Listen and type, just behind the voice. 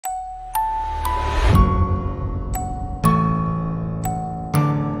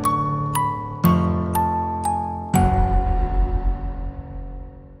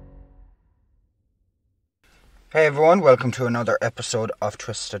Hey everyone, welcome to another episode of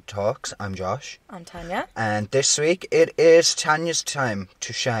Twisted Talks. I'm Josh. I'm Tanya. And this week it is Tanya's time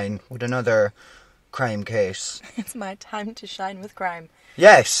to shine with another crime case. It's my time to shine with crime.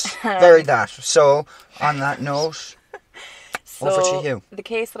 Yes, very that. So, on that note, over to you. The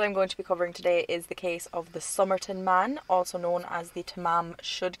case that I'm going to be covering today is the case of the Somerton Man, also known as the Tamám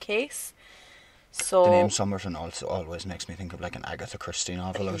Shud case. So, The name Somerton also always makes me think of like an Agatha Christie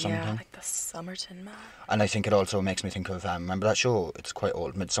novel or something. Yeah, like the Somerton Man. And I think it also makes me think of, remember that show? It's quite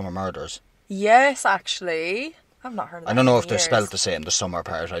old, Midsummer Murders. Yes, actually. I've not heard of that. I don't know in if they're years. spelled the same, the summer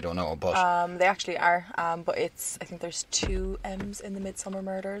part, I don't know, but... They actually are, but I think there's 2 M's in the Midsummer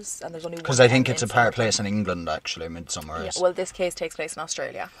Murders, and there's only one. Because I think M it's in a part Somerton. place in England, actually, Midsummer Yeah, is. well, this case takes place in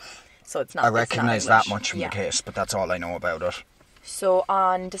Australia, so it's not. I it's not recognise that English. much from Yeah. the case, but that's all I know about it. So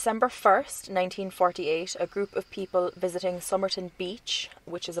on December 1st, 1948, a group of people visiting Somerton Beach,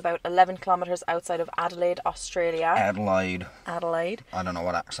 which is about 11 kilometres outside of Adelaide, Australia. Adelaide. I don't know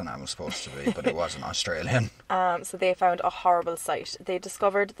what accent I was supposed to be, but it wasn't Australian. So they found a horrible sight. They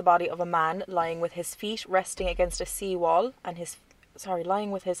discovered the body of a man lying with his feet resting against a seawall and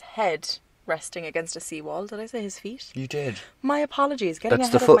lying with his head resting against a seawall. Did I say his feet? You did. My apologies. Getting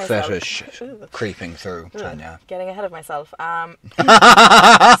That's the ahead foot of myself. fetish creeping through, Tanya. Getting ahead of myself.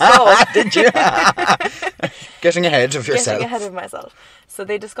 Did you? Getting ahead of yourself. Getting ahead of myself. So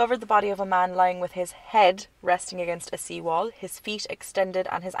they discovered the body of a man lying with his head resting against a seawall, his feet extended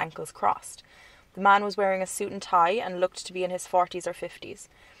and his ankles crossed. The man was wearing a suit and tie and looked to be in his 40s or 50s.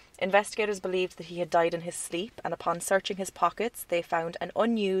 Investigators believed that he had died in his sleep, and upon searching his pockets, they found an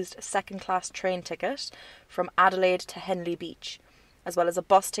unused second-class train ticket from Adelaide to Henley Beach, as well as a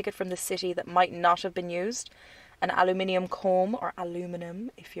bus ticket from the city that might not have been used, an aluminium comb, or aluminum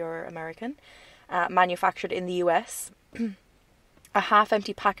if you're American, manufactured in the US, a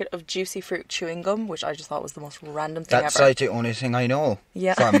half-empty packet of juicy fruit chewing gum, which I just thought was the most random thing That's ever. like the only thing I know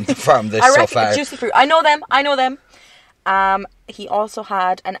Yeah. from this I so reckon far. juicy fruit. I know them. He also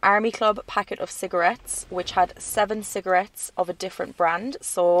had an Army Club packet of cigarettes, which had 7 cigarettes of a different brand.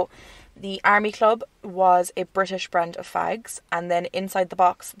 So the Army Club was a British brand of fags, and then inside the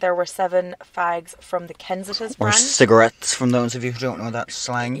box there were 7 fags from the Kensington's Or brand. cigarettes, from those of you who don't know that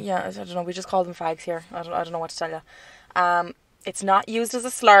slang. Yeah, I don't know. We just call them fags here. I don't know what to tell you. It's not used as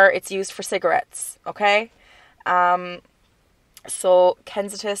a slur. It's used for cigarettes. Okay. So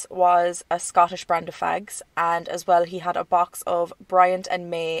Kensington's was a Scottish brand of fags, and as well he had a box of Bryant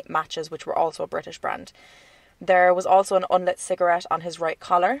and May matches, which were also a British brand. There was also an unlit cigarette on his right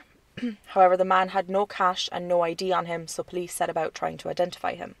collar. However, the man had no cash and no ID on him, so police set about trying to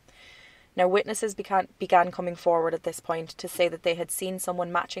identify him. Now, witnesses began coming forward at this point to say that they had seen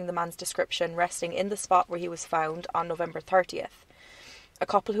someone matching the man's description resting in the spot where he was found on November 30th. A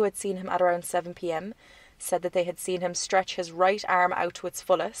couple who had seen him at around 7 p.m. said that they had seen him stretch his right arm out to its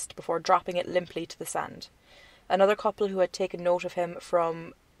fullest before dropping it limply to the sand. Another couple who had taken note of him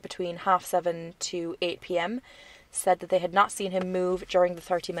from between 7:30 to 8 p.m. said that they had not seen him move during the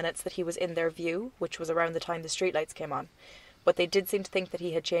 30 minutes that he was in their view, which was around the time the streetlights came on. But they did seem to think that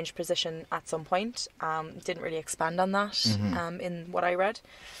he had changed position at some point. Didn't really expand on that in what I read.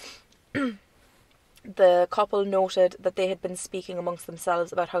 The couple noted that they had been speaking amongst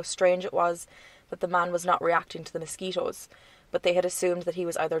themselves about how strange it was that the man was not reacting to the mosquitoes, but they had assumed that he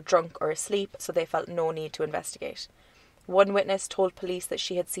was either drunk or asleep, so they felt no need to investigate. One witness told police that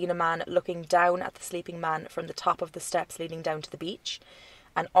she had seen a man looking down at the sleeping man from the top of the steps leading down to the beach,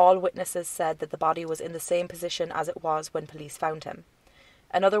 and all witnesses said that the body was in the same position as it was when police found him.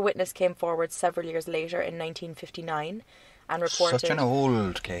 Another witness came forward several years later in 1959 and reported... Such an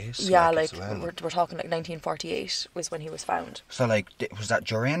old case. Yeah, as well. we're talking like 1948 was when he was found. So, was that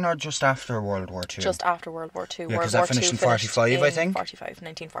during or just after World War II? Just after World War II. Yeah, because World that War finished II in 45, I think?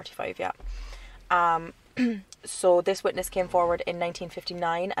 1945, yeah. So this witness came forward in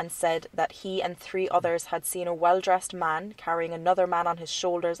 1959 and said that he and 3 others had seen a well-dressed man carrying another man on his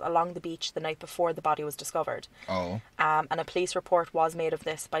shoulders along the beach the night before the body was discovered. Oh. And a police report was made of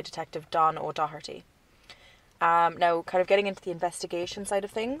this by Detective Don O'Doherty. Now, kind of getting into the investigation side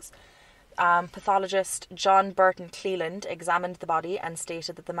of things, pathologist John Burton Cleland examined the body and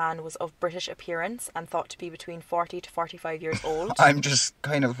stated that the man was of British appearance and thought to be between 40 to 45 years old. I'm just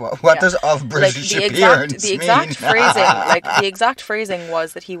kind of... What does of British appearance mean? The exact phrasing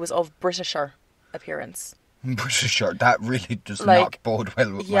was that he was of Britisher appearance. Britisher, that really does not bode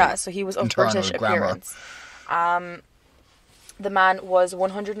well with so he was of internal British grammar. appearance. The man was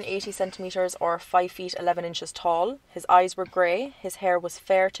 180 centimetres or 5 feet 11 inches tall. His eyes were grey. His hair was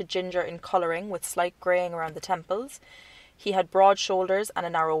fair to ginger in colouring with slight greying around the temples. He had broad shoulders and a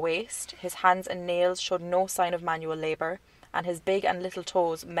narrow waist. His hands and nails showed no sign of manual labour, and his big and little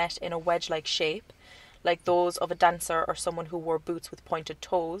toes met in a wedge-like shape, like those of a dancer or someone who wore boots with pointed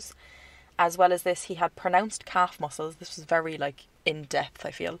toes. As well as this, he had pronounced calf muscles. This was very, in-depth,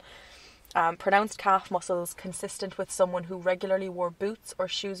 I feel. Pronounced calf muscles consistent with someone who regularly wore boots or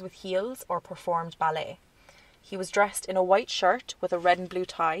shoes with heels or performed ballet. He was dressed in a white shirt with a red and blue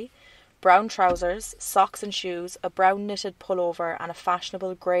tie, brown trousers, socks and shoes, a brown knitted pullover, and a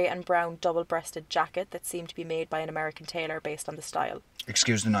fashionable grey and brown double-breasted jacket that seemed to be made by an American tailor based on the style.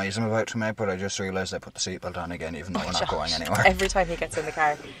 Excuse the noise I'm about to make, but I just realised I put the seatbelt on again, even though we're not going anywhere. Every time he gets in the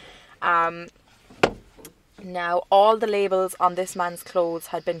car. Now, all the labels on this man's clothes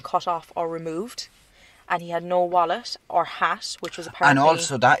had been cut off or removed, and he had no wallet or hat, which was apparently... And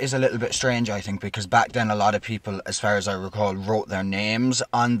also, that is a little bit strange, I think, because back then a lot of people, as far as I recall, wrote their names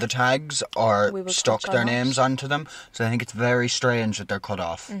on the tags or stuck their names onto them. So I think it's very strange that they're cut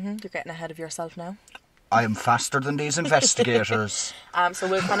off. You're getting ahead of yourself now. I am faster than these investigators. So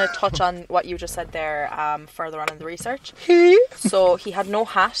we'll kind of touch on what you just said there further on in the research. So he had no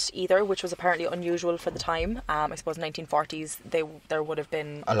hat either, which was apparently unusual for the time. I suppose 1940s there would have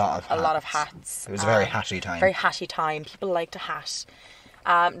been a lot of hats. It was a very hatty time. Very hatty time. People liked a hat.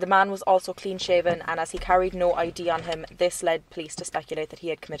 The man was also clean shaven, and as he carried no ID on him, this led police to speculate that he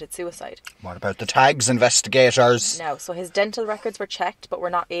had committed suicide. What about the tags, investigators? No, so his dental records were checked but were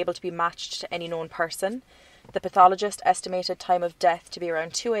not able to be matched to any known person. The pathologist estimated time of death to be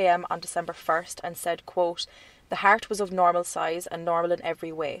around 2 a.m. on December 1st and said, quote, "The heart was of normal size and normal in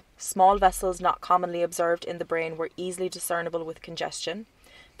every way. Small vessels not commonly observed in the brain were easily discernible with congestion.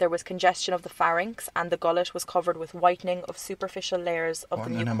 There was congestion of the pharynx, and the gullet was covered with whitening of superficial layers of the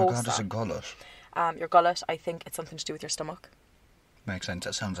mucosa." What is a gullet? Your gullet, I think it's something to do with your stomach. Makes sense.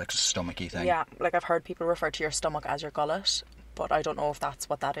 It sounds like a stomachy thing. Yeah, I've heard people refer to your stomach as your gullet, but I don't know if that's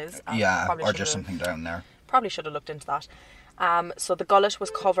what that is. Or just something down there. Probably should have looked into that. So the gullet was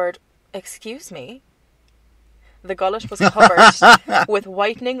covered... Excuse me? The gullet was covered with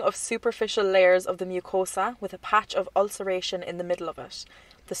whitening of superficial layers of the mucosa with a patch of ulceration in the middle of it.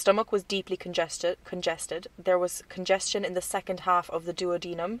 The stomach was deeply congested. There was congestion in the second half of the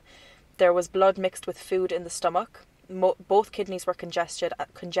duodenum. There was blood mixed with food in the stomach. Both kidneys were congested,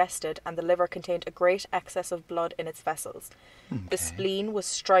 and the liver contained a great excess of blood in its vessels. Okay. The spleen was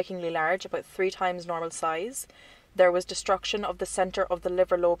strikingly large, about 3 times normal size. There was destruction of the centre of the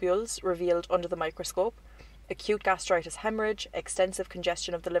liver lobules revealed under the microscope. Acute gastritis hemorrhage, extensive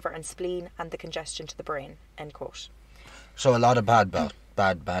congestion of the liver and spleen, and the congestion to the brain. End quote. So a lot of bad stuff.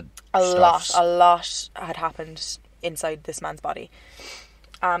 A lot had happened inside this man's body.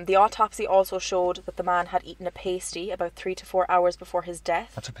 The autopsy also showed that the man had eaten a pasty about 3 to 4 hours before his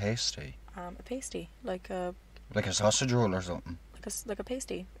death. What's a pasty? A pasty, like a sausage roll or something. Like a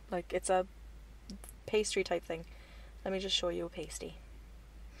pasty, like it's a pastry type thing. Let me just show you a pasty.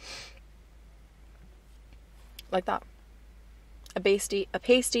 Like that. A pasty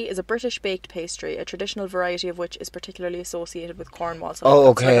is a British baked pastry, a traditional variety of which is particularly associated with Cornwall.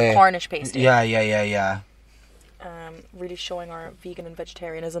 So it's like a Cornish pasty. Yeah. Really showing our vegan and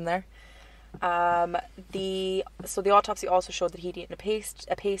vegetarianism there. The autopsy also showed that he'd eaten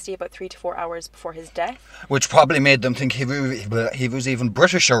a pasty about 3 to 4 hours before his death, which probably made them think he was even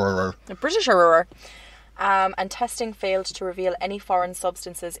Britisher. And testing failed to reveal any foreign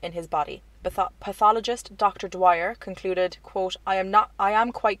substances in his body. Pathologist Dr. Dwyer concluded, quote, I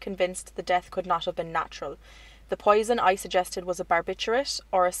am quite convinced the death could not have been natural. The poison I suggested was a barbiturate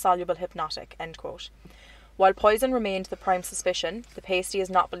or a soluble hypnotic, end quote. While poison remained the prime suspicion, the pasty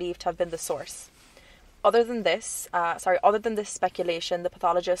is not believed to have been the source. Other than this speculation, the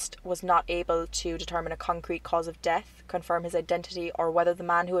pathologist was not able to determine a concrete cause of death, confirm his identity, or whether the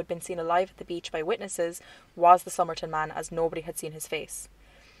man who had been seen alive at the beach by witnesses was the Somerton Man, as nobody had seen his face.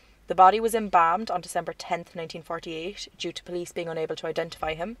 The body was embalmed on December 10th, 1948, due to police being unable to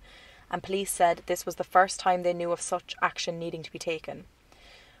identify him, and police said this was the first time they knew of such action needing to be taken.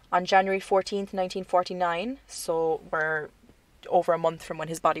 On January 14th, 1949, so we're over a month from when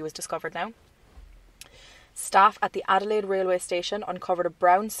his body was discovered now, staff at the Adelaide railway station uncovered a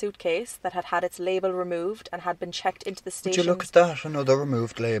brown suitcase that had had its label removed and had been checked into the station. Would you look at that? Another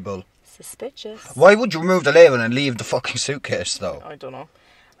removed label. Suspicious. Why would you remove the label and leave the fucking suitcase, though? I don't know.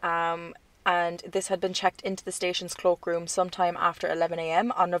 And this had been checked into the station's cloakroom sometime after 11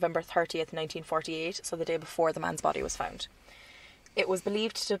 a.m. on November 30th, 1948, so the day before the man's body was found. It was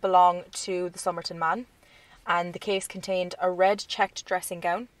believed to belong to the Somerton Man, and the case contained a red checked dressing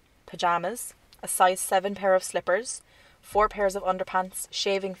gown, pyjamas, a size 7 pair of slippers, 4 pairs of underpants,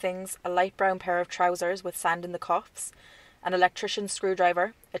 shaving things, a light brown pair of trousers with sand in the cuffs, an electrician's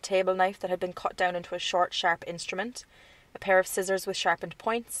screwdriver, a table knife that had been cut down into a short, sharp instrument, a pair of scissors with sharpened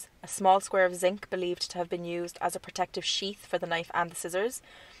points, a small square of zinc believed to have been used as a protective sheath for the knife and the scissors,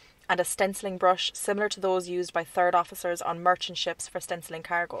 and a stenciling brush similar to those used by third officers on merchant ships for stenciling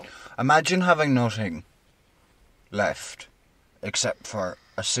cargo. Imagine having nothing left except for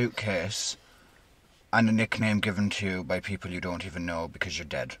a suitcase and a nickname given to you by people you don't even know because you're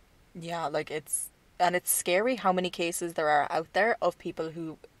dead. Yeah, like it's scary how many cases there are out there of people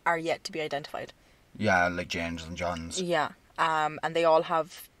who are yet to be identified. Yeah, like James and Johns. Yeah, and they all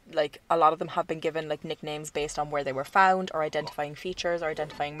have, like, a lot of them have been given, like, nicknames based on where they were found, or identifying features, or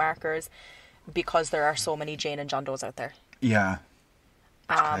identifying markers, because there are so many Jane and John Does out there. Yeah.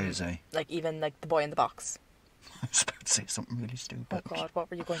 It's crazy. Like, even, like, the boy in the box. I was about to say something really stupid. Oh, God, what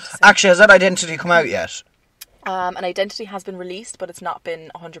were you going to say? Actually, has that identity come out yet? An identity has been released, but it's not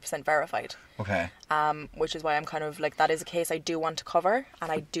been 100% verified. Okay. Which is why I'm kind of like, that is a case I do want to cover,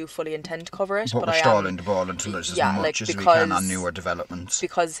 and I do fully intend to cover it. But we're stalling the ball until there's as much as we can on newer developments.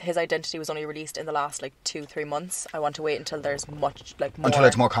 Because his identity was only released in the last, like, 2-3 months. I want to wait until there's much, like, more... Until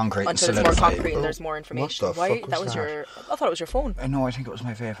it's more concrete and solidified. Until it's more concrete and there's more information. What the fuck was that? Your... I thought it was your phone. No, I think it was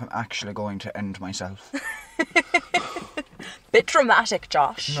my vape. I'm actually going to end myself. Bit dramatic,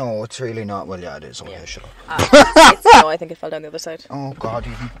 Josh. No, it's really not. Well, yeah, it is. Okay, sure. No, I think it fell down the other side. Oh, God,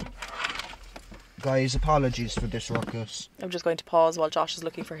 even. Guys, apologies for this ruckus. I'm just going to pause while Josh is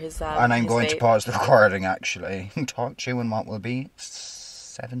looking for his and I'm going vape. to pause the recording, actually. Talk to you in what will be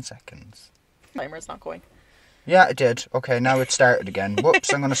 7 seconds. Timer's not going. Yeah, it did. Okay, now it started again.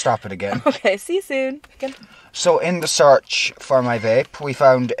 Whoops, I'm going to stop it again. Okay, see you soon. Again. So in the search for my vape, we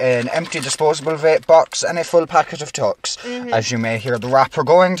found an empty disposable vape box and a full packet of Tucks. Mm-hmm. As you may hear the rapper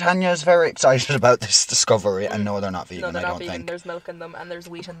going, Tanya is very excited about this discovery. And no, they're not vegan, no, they're I not don't vegan. think. There's milk in them and there's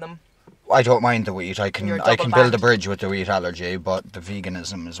wheat in them. I don't mind the wheat. I can build a banned. bridge with the wheat allergy, but the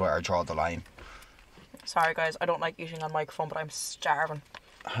veganism is where I draw the line. Sorry guys, I don't like eating on microphone, but I'm starving.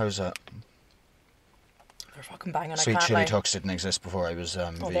 How's that? They're fucking banging. Sweet I can't chili lie. Tucks didn't exist before I was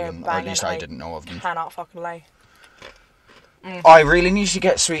vegan, or at Banging, least I didn't know of them. Cannot fucking lie. I really need to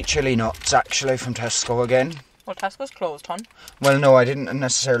get sweet chili nuts, actually, from Tesco again. Well, Tesco's closed, hon. Well, no, I didn't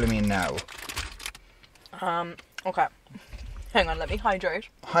necessarily mean now. Okay. Hang on, let me hydrate.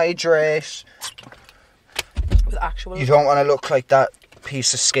 Hydrate. With actual... You don't want to look like that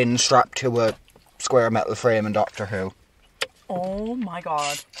piece of skin strapped to a square metal frame in Doctor Who. Oh my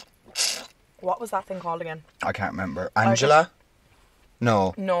God. What was that thing called again? I can't remember. Angela?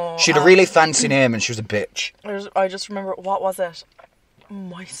 No. No. She had a really fancy name and she was a bitch. I just remember, what was it?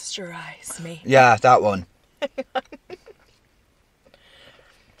 Moisturize me. Yeah, that one.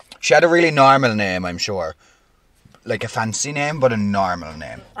 She had a really normal name, I'm sure. Like a fancy name, but a normal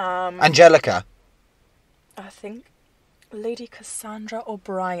name. Angelica. I think Lady Cassandra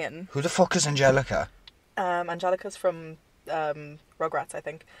O'Brien. Who the fuck is Angelica? Angelica's from Rugrats, I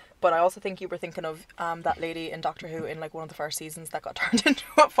think. But I also think you were thinking of that lady in Doctor Who in, like, one of the first seasons that got turned into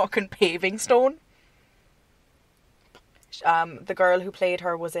a fucking paving stone. The girl who played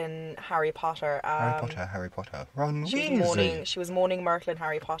her was in Harry Potter. Harry Potter. Ron She was moaning Myrtle in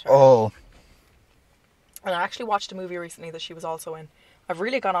Harry Potter. Oh. And I actually watched a movie recently that she was also in. I've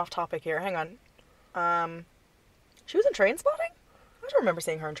really gone off topic here. Hang on. She was in Trainspotting? I don't remember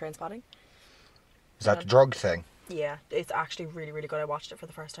seeing her in Trainspotting. Is that the drug thing? Yeah, it's actually really, really good. I watched it for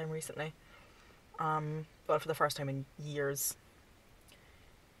the first time recently. Well, for the first time in years.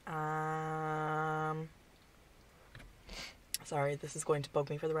 Sorry, this is going to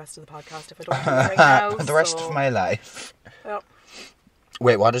bug me for the rest of the podcast if I don't do it right now. The rest of my life. Well.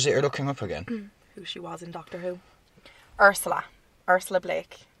 Wait, what is it you're looking up again? Who she was in Doctor Who. Ursula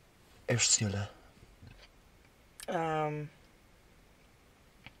Blake. Ursula. Hang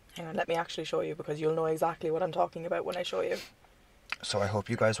on, let me actually show you, because you'll know exactly what I'm talking about when I show you. So I hope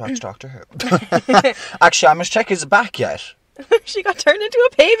you guys watch Doctor Who. Actually, I must check, is it back yet? She got turned into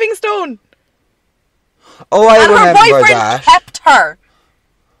a paving stone. Oh, I remember her boyfriend that. Kept her.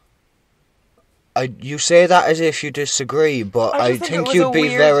 You say that as if you disagree, but I think you'd be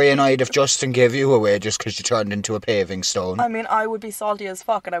very annoyed if Justin gave you away just because you turned into a paving stone. I mean, I would be salty as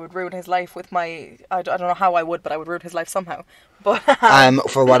fuck and I would ruin his life with my... I don't know how I would, but I would ruin his life somehow. But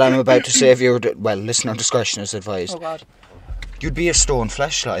for what I'm about to say, if you were... Well, listener discretion is advised. Oh, God. You'd be a stone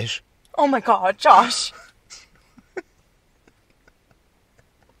fleshlight. Oh, my God, Josh.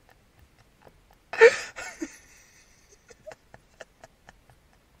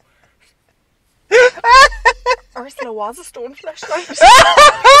 Ursula was a stone fleshlight.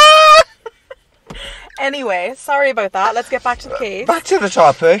 Anyway, sorry about that. Let's get back to the case. Back to the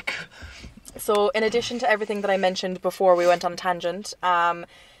topic. So, in addition to everything that I mentioned before we went on a tangent,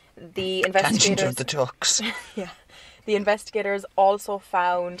 the investigators... Tangent of the tux. Yeah. The investigators also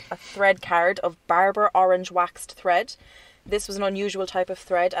found a thread card of Barber orange waxed thread. This was an unusual type of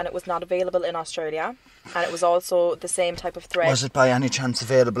thread and it was not available in Australia. And it was also the same type of thread... Was it by any chance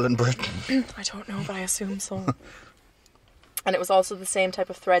available in Britain? I don't know, but I assume so. And it was also the same type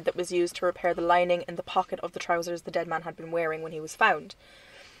of thread that was used to repair the lining in the pocket of the trousers the dead man had been wearing when he was found.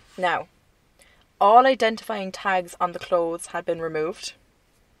 Now, all identifying tags on the clothes had been removed.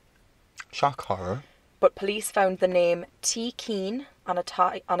 Shock horror. But police found the name T. Keane on a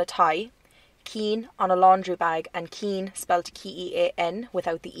tie, Keane on a laundry bag, and Keane spelled Kean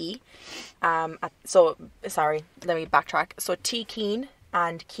without the E. Sorry, let me backtrack. So T. Keane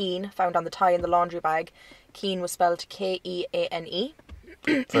and Keane found on the tie in the laundry bag. Keane was spelled Keane.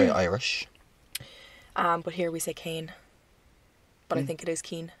 Very Irish. But here we say Kane. But I think it is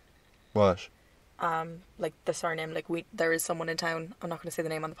Keane. What? Like the surname, there is someone in town, I'm not going to say the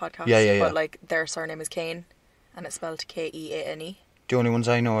name on the podcast, Yeah. But their surname is Kane, and it's spelled Keane. The only ones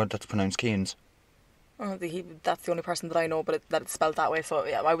I know that's pronounced Keanes. Oh, that's the only person that I know, but that it's spelled that way, so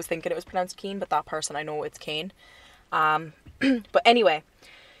yeah, I was thinking it was pronounced Keane, but that person I know it's Kane. But anyway,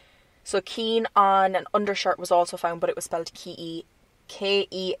 so Keane on an undershirt was also found, but it was spelled Kean.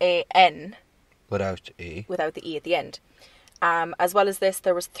 Without E. Without the E at the end. As well as this,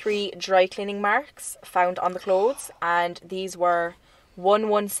 there was 3 dry cleaning marks found on the clothes, and these were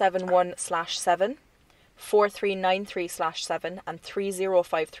 1171/7, 4393/7, and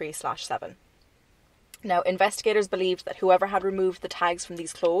 3053/7. Now, investigators believed that whoever had removed the tags from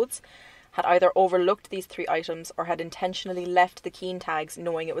these clothes had either overlooked these 3 items or had intentionally left the Keane tags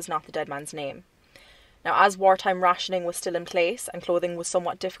knowing it was not the dead man's name. Now, as wartime rationing was still in place and clothing was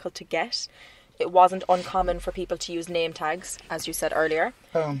somewhat difficult to get, it wasn't uncommon for people to use name tags, as you said earlier.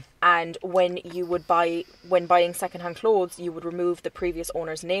 And when buying second-hand clothes, you would remove the previous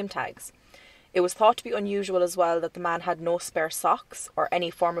owner's name tags. It was thought to be unusual as well that the man had no spare socks or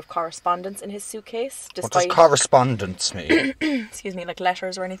any form of correspondence in his suitcase. What does correspondence mean? Excuse me, like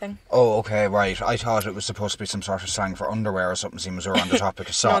letters or anything? Oh, okay, right. I thought it was supposed to be some sort of slang for underwear or something, seeing as we were on the topic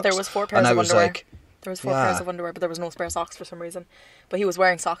of socks. No, there was 4 pairs of underwear. There was 4 pairs of underwear, but there was no spare socks for some reason. But he was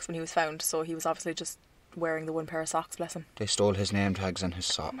wearing socks when he was found, so he was obviously just wearing the 1 pair of socks, bless him. They stole his name tags and his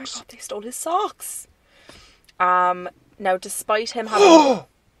socks. Oh my god, they stole his socks! Now, despite him having...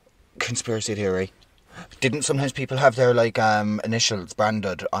 Conspiracy theory. Didn't sometimes people have their initials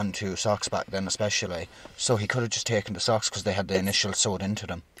branded onto socks back then, especially? So he could have just taken the socks because they had the initials sewed into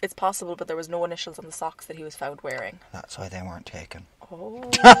them. It's possible, but there was no initials on the socks that he was found wearing. That's why they weren't taken. Oh,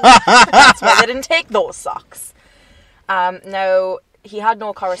 that's why they didn't take those socks. Now, he had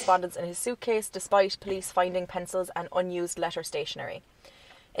no correspondence in his suitcase, despite police finding pencils and unused letter stationery.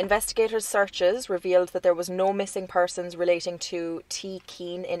 Investigators' searches revealed that there was no missing persons relating to T.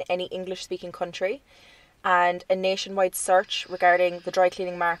 Keane in any English-speaking country, and a nationwide search regarding the dry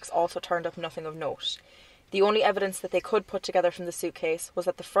cleaning marks also turned up nothing of note. The only evidence that they could put together from the suitcase was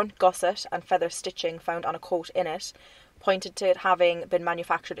that the front gusset and feather stitching found on a coat in it pointed to it having been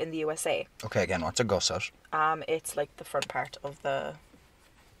manufactured in the USA. Okay, again, what's a gusset? It's like the front part of the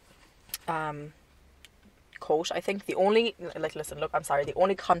coat, I think. The only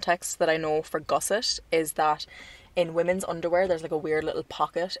context that I know for gusset is that in women's underwear there's like a weird little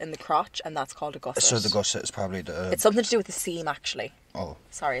pocket in the crotch, and that's called a gusset. So the gusset is probably the... It's something to do with the seam, actually. Oh.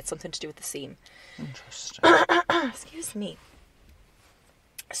 Sorry, it's something to do with the seam. Interesting. Excuse me.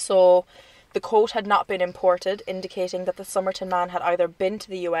 So, the coat had not been imported, indicating that the Somerton Man had either been to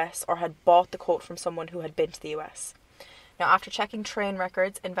the US or had bought the coat from someone who had been to the US. Now, after checking train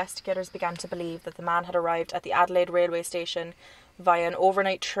records, investigators began to believe that the man had arrived at the Adelaide railway station via an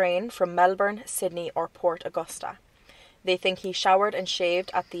overnight train from Melbourne, Sydney or Port Augusta. They think he showered and shaved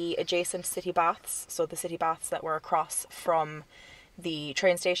at the adjacent city baths, so the city baths that were across from the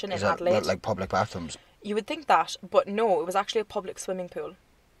train station in Adelaide. Is that like public bathrooms? You would think that, but no, it was actually a public swimming pool.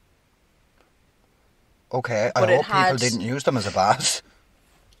 Okay, I hope people didn't use them as a bath.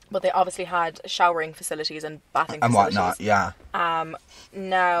 But they obviously had showering facilities and bathing and facilities. And whatnot, yeah.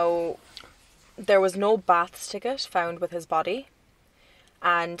 Now, there was no baths ticket found with his body.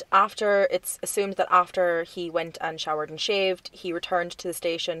 And it's assumed that after he went and showered and shaved, he returned to the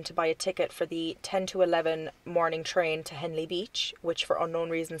station to buy a ticket for the 10 to 11 morning train to Henley Beach, which for unknown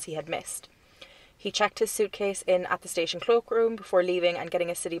reasons he had missed. He checked his suitcase in at the station cloakroom before leaving and getting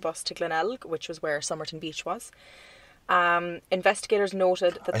a city bus to Glenelg, which was where Somerton Beach was. Investigators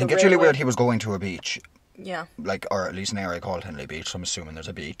noted that I think it's really weird he was going to a beach. Yeah. Or at least an area called Henley Beach, so I'm assuming there's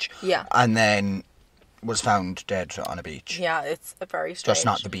a beach. Yeah. And then was found dead on a beach. Yeah, it's a very strange. Just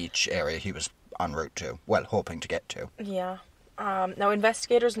not the beach area he was en route to. Well, hoping to get to. Yeah. Now,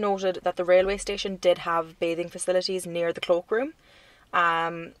 investigators noted that the railway station did have bathing facilities near the cloakroom,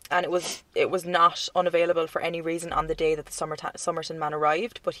 and it was not unavailable for any reason on the day that the Somerton Man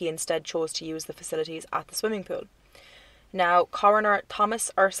arrived, but he instead chose to use the facilities at the swimming pool. Now, Coroner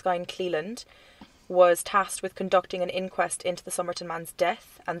Thomas Erskine Cleland was tasked with conducting an inquest into the Somerton Man's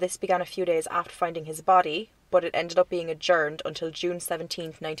death, and this began a few days after finding his body, but it ended up being adjourned until June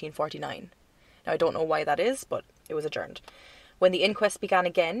 17th, 1949. Now, I don't know why that is, but it was adjourned. When the inquest began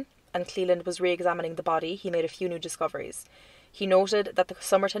again, and Cleland was re-examining the body, he made a few new discoveries. He noted that the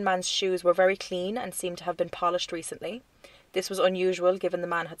Somerton Man's shoes were very clean and seemed to have been polished recently. This was unusual given the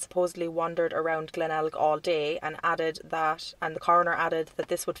man had supposedly wandered around Glenelg all day, and the coroner added that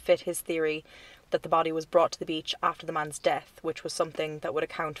this would fit his theory that the body was brought to the beach after the man's death, which was something that would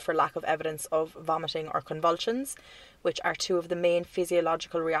account for lack of evidence of vomiting or convulsions, which are two of the main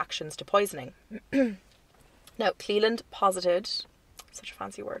physiological reactions to poisoning. Now, Cleland posited, such a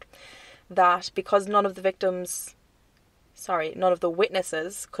fancy word, that because none of the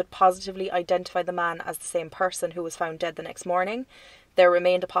witnesses could positively identify the man as the same person who was found dead the next morning, there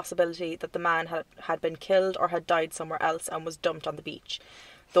remained a possibility that the man had been killed or had died somewhere else and was dumped on the beach.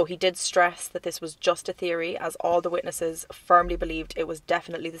 Though he did stress that this was just a theory, as all the witnesses firmly believed it was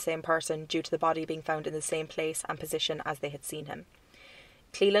definitely the same person due to the body being found in the same place and position as they had seen him.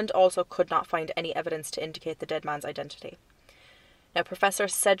 Cleland also could not find any evidence to indicate the dead man's identity. Now, Professor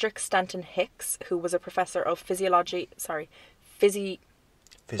Cedric Stanton Hicks, who was a professor of physiology,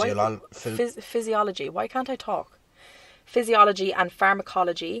 why can't I talk? Physiology and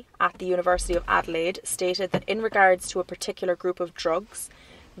pharmacology at the University of Adelaide, stated that in regards to a particular group of drugs,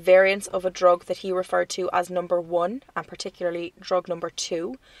 variants of a drug that he referred to as number 1, and particularly drug number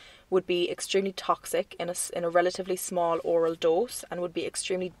 2, would be extremely toxic in a relatively small oral dose and would be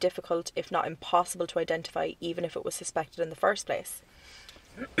extremely difficult, if not impossible, to identify, even if it was suspected in the first place.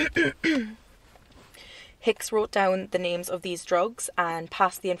 Hicks wrote down the names of these drugs and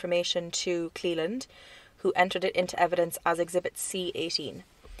passed the information to Cleland, who entered it into evidence as Exhibit C18.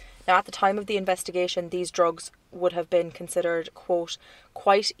 Now, at the time of the investigation, these drugs would have been considered, quote,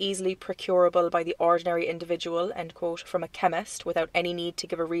 quite easily procurable by the ordinary individual, end quote, from a chemist without any need to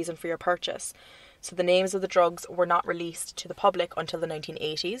give a reason for your purchase. So the names of the drugs were not released to the public until the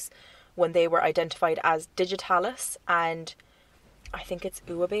 1980s, when they were identified as digitalis and I think it's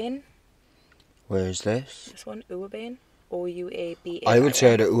Uabane. Where is this? This one, Uabane. O-U-A-B-A. I would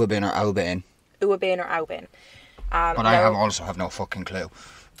say either Uabane or Aubane. Uabane or Aubane. But I also have no fucking clue.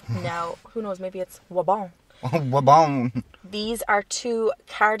 Now, who knows, maybe it's Wabon. Wabon. These are two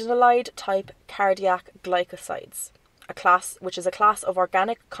cardinalide type cardiac glycosides, which is a class of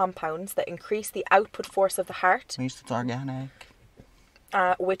organic compounds that increase the output force of the heart. At least it's organic.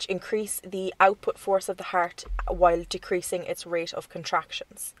 Which increase the output force of the heart while decreasing its rate of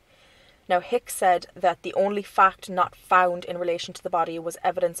contractions. Now, Hicks said that the only fact not found in relation to the body was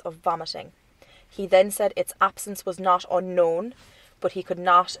evidence of vomiting. He then said its absence was not unknown, but he could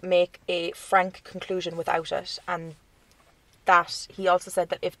not make a frank conclusion without it, and that he also said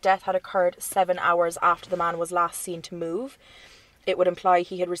that if death had occurred 7 hours after the man was last seen to move, it would imply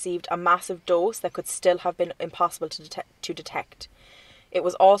he had received a massive dose that could still have been impossible to detect. It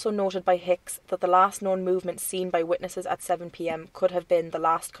was also noted by Hicks that the last known movement seen by witnesses at 7 p.m. could have been the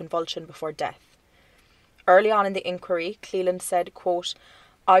last convulsion before death. Early on in the inquiry, Cleland said, quote,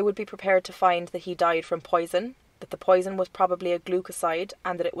 I would be prepared to find that he died from poison, that the poison was probably a glucoside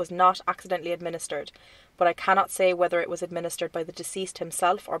and that it was not accidentally administered, but I cannot say whether it was administered by the deceased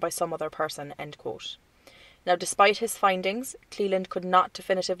himself or by some other person, end quote. Now, despite his findings, Cleland could not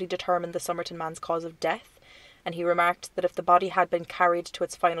definitively determine the Somerton Man's cause of death, and he remarked that if the body had been carried to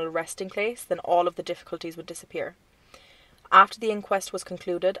its final resting place, then all of the difficulties would disappear. After the inquest was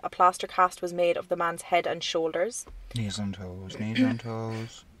concluded, a plaster cast was made of the man's head and shoulders. Knees and toes, knees and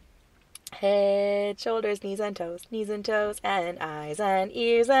toes. Head, shoulders, knees and toes, and eyes and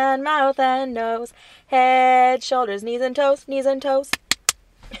ears and mouth and nose. Head, shoulders, knees and toes, knees and toes.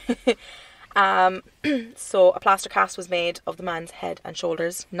 So a plaster cast was made of the man's head and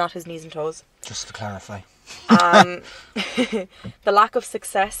shoulders, not his knees and toes. Just to clarify. The lack of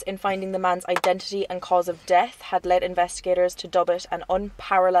success in finding the man's identity and cause of death had led investigators to dub it an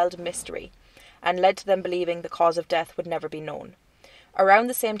unparalleled mystery, and led to them believing the cause of death would never be known. Around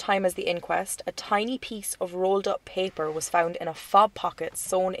the same time as the inquest, a tiny piece of rolled up paper was found in a fob pocket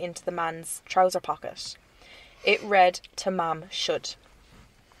sewn into the man's trouser pocket. It read, Tamám, shud.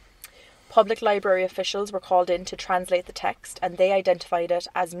 Public library officials were called in to translate the text, and they identified it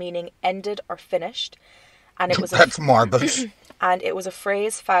as meaning ended or finished. And it was That's marvellous. and it was a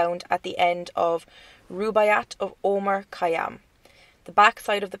phrase found at the end of Rubaiyat of Omar Khayyam. The back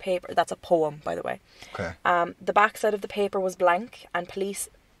side of the paper, that's a poem, by the way. Okay. The back side of the paper was blank, and police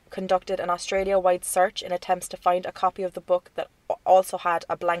conducted an Australia-wide search in attempts to find a copy of the book that also had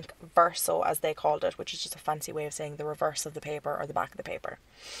a blank verso, as they called it, which is just a fancy way of saying the reverse of the paper or the back of the paper.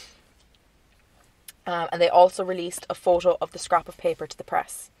 And they also released a photo of the scrap of paper to the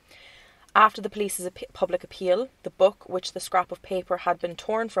press. After the police's public appeal, the book which the scrap of paper had been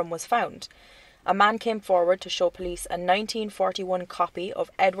torn from was found. A man came forward to show police a 1941 copy of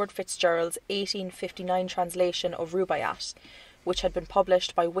Edward Fitzgerald's 1859 translation of Rubaiyat, which had been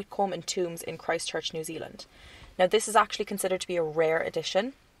published by Whitcomb and Toombs in Christchurch, New Zealand. Now, this is actually considered to be a rare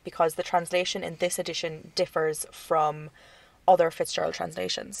edition because the translation in this edition differs from other Fitzgerald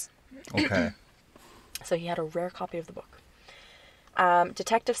translations. Okay. So he had a rare copy of the book.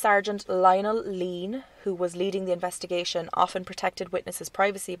 Detective Sergeant Lionel Lean, who was leading the investigation, often protected witnesses'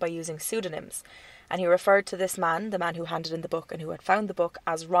 privacy by using pseudonyms, and he referred to this man, the man who handed in the book and who had found the book,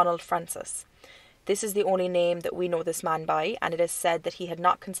 as Ronald Francis. This is the only name that we know this man by, and it is said that he had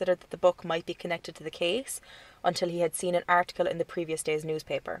not considered that the book might be connected to the case until he had seen an article in the previous day's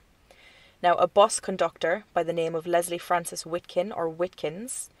newspaper. Now, a bus conductor by the name of Leslie Francis Whitkin, or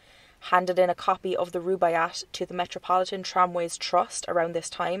Whitkins, handed in a copy of the Rubaiyat to the Metropolitan Tramways Trust around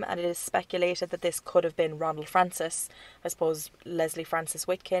this time, and it is speculated that this could have been Ronald Francis. I suppose Leslie Francis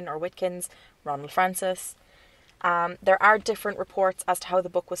Whitkin or Whitkins, Ronald Francis. There are different reports as to how the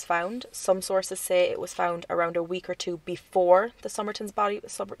book was found. Some sources say it was found around a week or two before the Somerton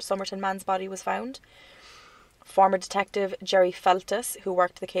Man's body was found. Former detective Jerry Feltus, who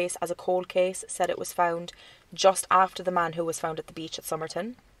worked the case as a cold case, said it was found just after the man who was found at the beach at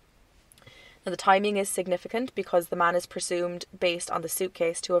Somerton. Now, the timing is significant because the man is presumed, based on the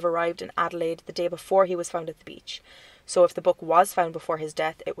suitcase, to have arrived in Adelaide the day before he was found at the beach. So if the book was found before his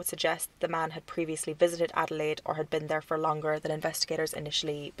death, it would suggest the man had previously visited Adelaide or had been there for longer than investigators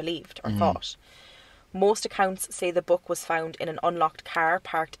initially believed or thought. Most accounts say the book was found in an unlocked car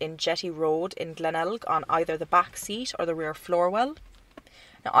parked in Jetty Road in Glenelg on either the back seat or the rear floor well.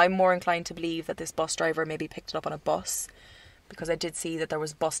 Now, I'm more inclined to believe that this bus driver maybe picked it up on a bus, because I did see that there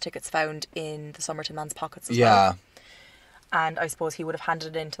was bus tickets found in the Somerton Man's pockets as well. And I suppose he would have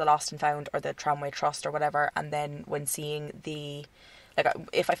handed it in to the Lost and Found or the Tramway Trust or whatever, and then when seeing the... Like,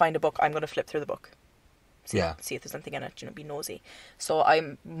 if I find a book, I'm going to flip through the book. See if there's anything in it, be nosy. So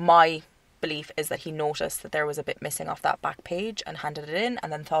my belief is that he noticed that there was a bit missing off that back page and handed it in, and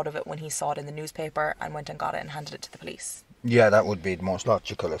then thought of it when he saw it in the newspaper and went and got it and handed it to the police. Yeah, that would be the most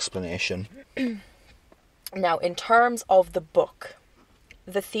logical explanation. Now, in terms of the book,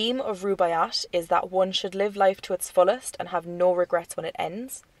 the theme of Rubaiyat is that one should live life to its fullest and have no regrets when it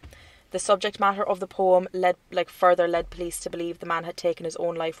ends. The subject matter of the poem further led police to believe the man had taken his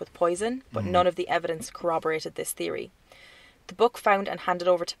own life with poison, but none of the evidence corroborated this theory. The book found and handed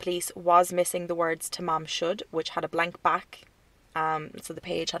over to police was missing the words tamám, shud, which had a blank back. So the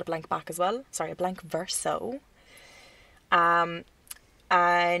page had a blank back as well. Sorry, a blank verso.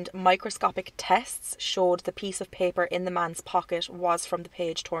 And microscopic tests showed the piece of paper in the man's pocket was from the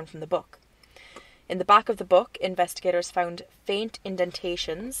page torn from the book. In the back of the book, investigators found faint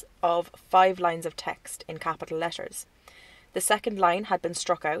indentations of 5 lines of text in capital letters. The second line had been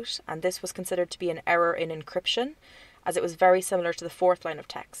struck out, and this was considered to be an error in encryption, as it was very similar to the 4th line of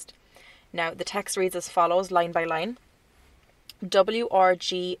text. Now, the text reads as follows, line by line.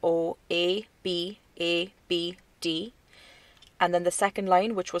 WRGOABABD. And then the second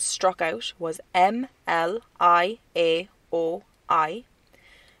line, which was struck out, was MLIAOI.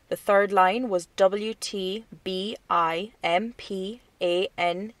 The third line was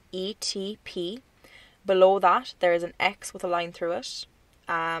WTBIMPANETP. Below that, there is an X with a line through it.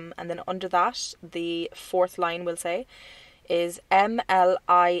 And then under that, the 4th line, we'll say, is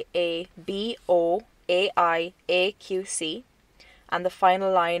MLIABOAIAQC. And the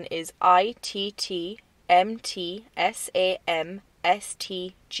final line is ITTMTSAMSTGAB.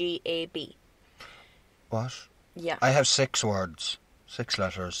 What? Yeah. I have 6 words. 6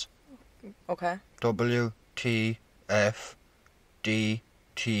 letters. Okay.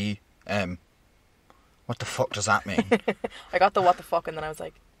 WTFDTM. What the fuck does that mean? I got the what the fuck and then I was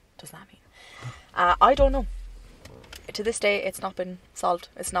like, what does that mean? I don't know. To this day, it's not been solved.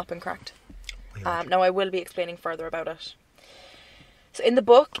 It's not been cracked. Now I will be explaining further about it. So in the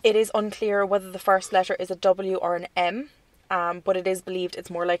book, it is unclear whether the first letter is a W or an M, but it is believed it's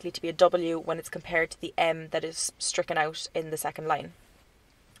more likely to be a W when it's compared to the M that is stricken out in the second line.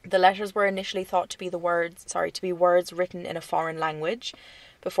 The letters were initially thought to be words written in a foreign language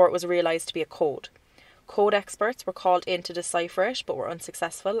before it was realised to be a code. Code experts were called in to decipher it but were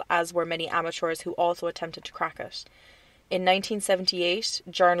unsuccessful, as were many amateurs who also attempted to crack it. In 1978,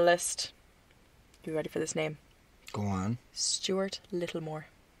 journalist... You ready for this name? Go on. Stuart Littlemore.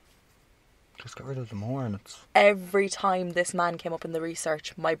 Just get rid of the more and it's... Every time this man came up in the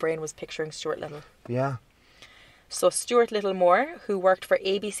research, my brain was picturing Stuart Little. Yeah. So Stuart Littlemore, who worked for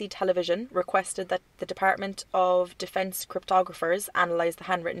ABC Television, requested that the Department of Defence cryptographers analyse the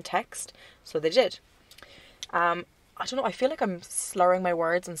handwritten text. So they did. I don't know, I feel like I'm slurring my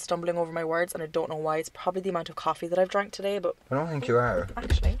words and stumbling over my words, and I don't know why. It's probably the amount of coffee that I've drank today, but... I don't think you are.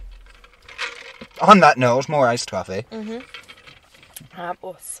 Actually. On that note, more iced coffee. Oh,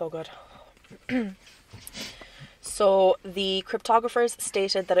 it's so good. So the cryptographers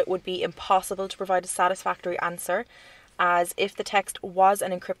stated that it would be impossible to provide a satisfactory answer, as if the text was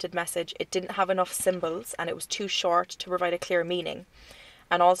an encrypted message, it didn't have enough symbols and it was too short to provide a clear meaning.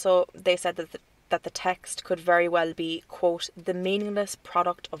 And also they said that the text could very well be, quote, the meaningless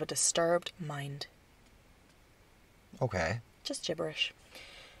product of a disturbed mind. Okay. Just gibberish.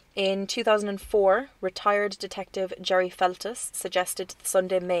 In 2004, retired detective Jerry Feltus suggested to the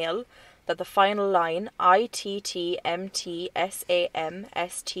Sunday Mail that the final line,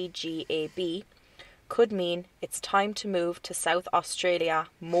 ITTMTSAMSTGAB, could mean it's time to move to South Australia,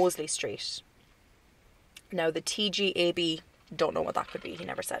 Mosley Street. Now, the TGAB, don't know what that could be, he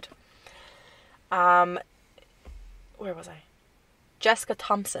never said. Where was I? Jessica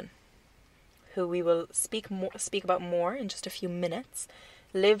Thompson, who we will speak about more in just a few minutes,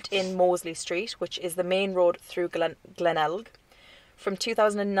 lived in Mosley Street, which is the main road through Glenelg. From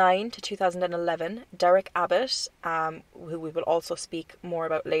 2009 to 2011, Derek Abbott, who we will also speak more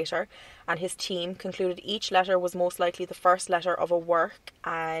about later, and his team concluded each letter was most likely the first letter of a work,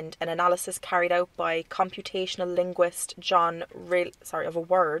 and an analysis carried out by computational linguist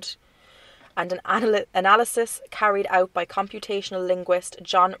analysis carried out by computational linguist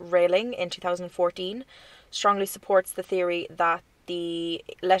John Railing in 2014 strongly supports the theory that the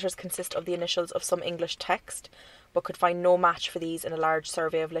letters consist of the initials of some English text, but could find no match for these in a large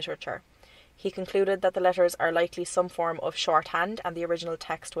survey of literature. He concluded that the letters are likely some form of shorthand and the original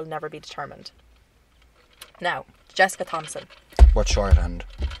text will never be determined. Now, Jessica Thompson. What's shorthand?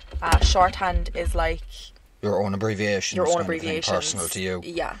 Shorthand is like... Your own abbreviations. Your own kind of thing, abbreviations. personal to you.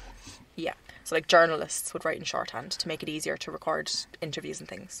 Yeah. So like journalists would write in shorthand to make it easier to record interviews and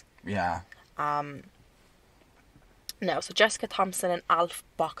things. Yeah. Now, so Jessica Thompson and Alf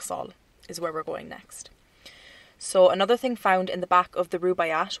Boxall is where we're going next. So another thing found in the back of the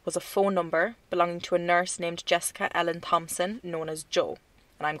Rubaiyat was a phone number belonging to a nurse named Jessica Ellen Thompson, known as Jo.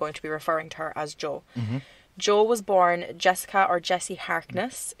 And I'm going to be referring to her as Jo. Mm-hmm. Jo was born Jessica or Jessie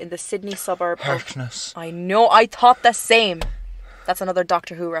Harkness in the Sydney suburb Harkness. I know, I thought the same. That's another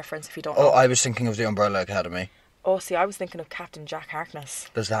Doctor Who reference if you don't know. Oh, I was thinking of the Umbrella Academy. Oh, see, I was thinking of Captain Jack Harkness.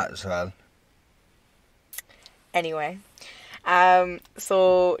 There's that as well. Anyway,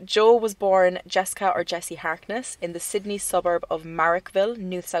 so Jo was born Jessica or Jessie Harkness in the Sydney suburb of Marrickville,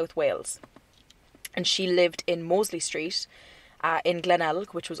 New South Wales. And she lived in Mosley Street in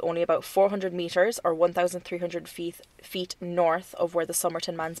Glenelg, which was only about 400 metres or 1,300 feet north of where the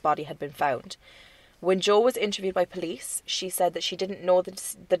Somerton Man's body had been found. When Jo was interviewed by police, she said that she didn't know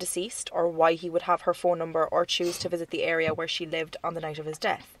the deceased or why he would have her phone number or choose to visit the area where she lived on the night of his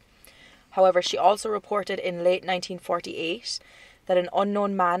death. However, she also reported in late 1948 that an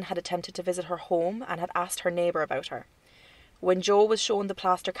unknown man had attempted to visit her home and had asked her neighbour about her. When Jo was shown the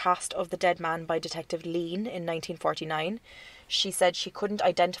plaster cast of the dead man by Detective Lean in 1949, she said she couldn't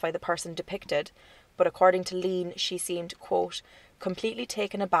identify the person depicted, but according to Lean, she seemed, quote, completely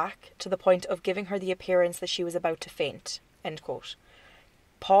taken aback to the point of giving her the appearance that she was about to faint, end quote.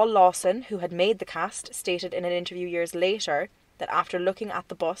 Paul Lawson, who had made the cast, stated in an interview years later that after looking at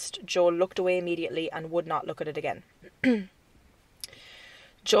the bust, Jo looked away immediately and would not look at it again.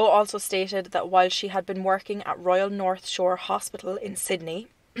 Jo also stated that while she had been working at Royal North Shore Hospital in Sydney,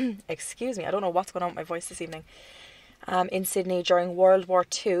 excuse me, I don't know what's going on with my voice this evening, in Sydney during World War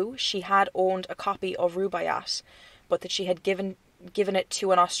II, she had owned a copy of Rubaiyat, but that she had given it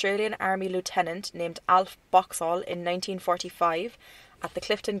to an Australian Army lieutenant named Alf Boxall in 1945 at the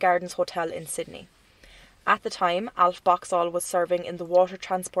Clifton Gardens Hotel in Sydney. At the time, Alf Boxall was serving in the water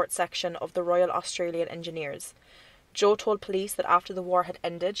transport section of the Royal Australian Engineers. Jo told police that after the war had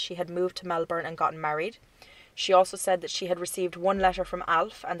ended, she had moved to Melbourne and gotten married. She also said that she had received one letter from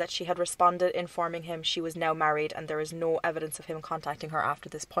Alf and that she had responded informing him she was now married and there is no evidence of him contacting her after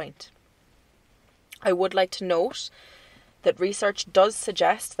this point. I would like to note that research does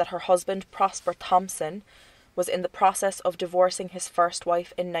suggest that her husband, Prosper Thompson, was in the process of divorcing his first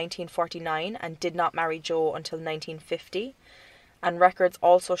wife in 1949 and did not marry Jo until 1950. And records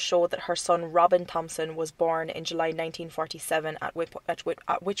also show that her son Robin Thompson was born in July 1947, at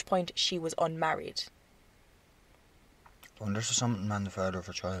which point she was unmarried. I wonder if Somerton Man the father of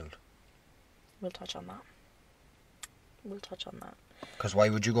her child. We'll touch on that. Because why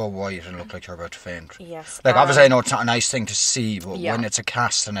would you go white and look like you're about to faint? Yes. Like, obviously I know it's not a nice thing to see, but Yeah. when it's a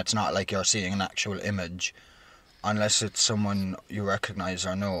cast and it's not like you're seeing an actual image, unless it's someone you recognise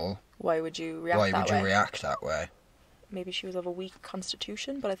or know, Why would you react that way? Maybe she was of a weak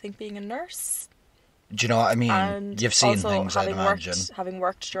constitution, but I think being a nurse... Do you know what I mean? And You've seen also things, I'd imagine. Having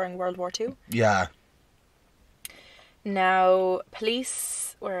worked during World War II. Yeah. Now,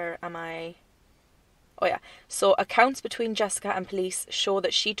 police... Where am I? Oh yeah. So, accounts between Jessica and police show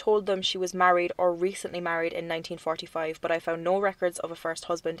that she told them she was married or recently married in 1945, but I found no records of a first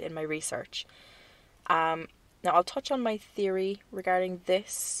husband in my research. Now, I'll touch on my theory regarding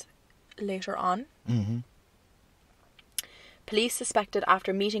this later on. Mm-hmm. Police suspected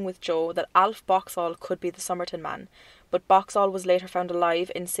after meeting with Jo that Alf Boxall could be the Somerton Man, but Boxall was later found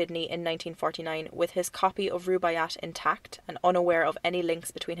alive in Sydney in 1949 with his copy of Rubaiyat intact and unaware of any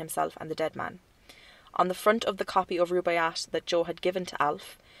links between himself and the dead man. On the front of the copy of Rubaiyat that Jo had given to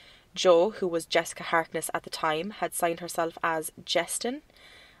Alf, Jo, who was Jessica Harkness at the time, had signed herself as Jestin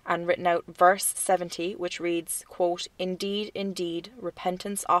and written out verse 70, which reads, quote, "Indeed, indeed,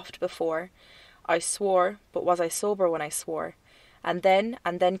 repentance oft before. I swore, but was I sober when I swore? And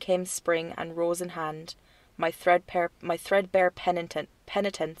then came spring and rose in hand. My threadbare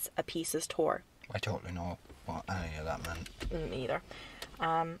penitence a pieces tore." I totally know what any of that meant. Me either.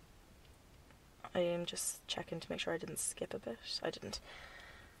 I am just checking to make sure I didn't skip a bit. I didn't.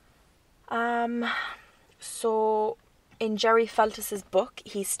 So, in Jerry Feltus's book,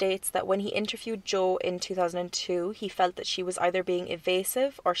 he states that when he interviewed Jo in 2002, he felt that she was either being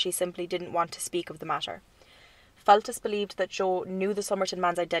evasive or she simply didn't want to speak of the matter. Feltus believed that Jo knew the Somerton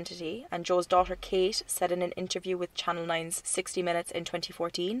Man's identity, and Jo's daughter Kate said in an interview with Channel 9's 60 Minutes in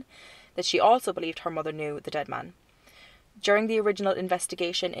 2014 that she also believed her mother knew the dead man. During the original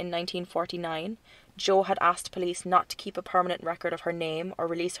investigation in 1949, Jo had asked police not to keep a permanent record of her name or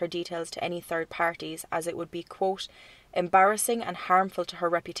release her details to any third parties, as it would be, quote, "embarrassing and harmful to her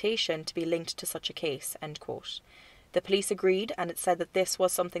reputation to be linked to such a case," end quote. The police agreed, and it said that this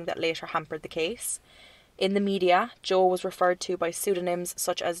was something that later hampered the case. In the media, Jo was referred to by pseudonyms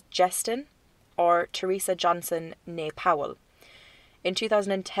such as Jestin or Teresa Johnson née Powell. In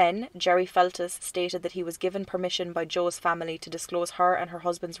 2010, Jerry Feltus stated that he was given permission by Jo's family to disclose her and her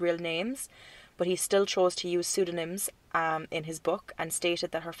husband's real names, but he still chose to use pseudonyms in his book and stated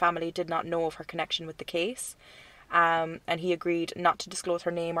that her family did not know of her connection with the case, and he agreed not to disclose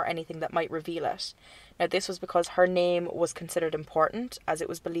her name or anything that might reveal it. Now, this was because her name was considered important, as it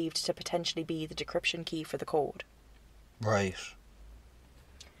was believed to potentially be the decryption key for the code. Right.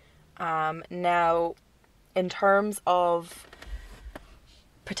 Now, in terms of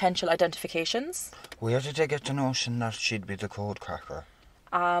potential identifications... Where did they get the notion that she'd be the code cracker?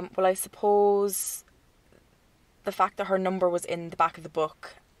 Well, I suppose the fact that her number was in the back of the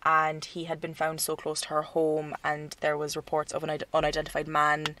book and he had been found so close to her home, and there was reports of an unidentified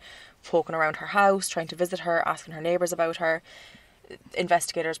man poking around her house, trying to visit her, asking her neighbours about her.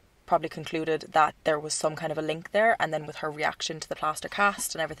 Investigators probably concluded that there was some kind of a link there, and then with her reaction to the plaster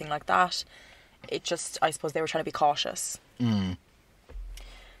cast and everything like that, it just, I suppose they were trying to be cautious. Mm.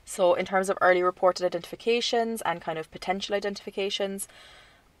 So in terms of early reported identifications and kind of potential identifications,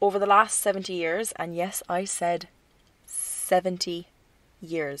 over the last 70 years, and yes, I said 70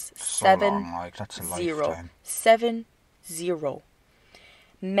 years. So long, like, that's a lifetime. 70.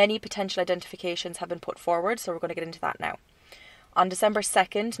 Many potential identifications have been put forward, so we're going to get into that now. On December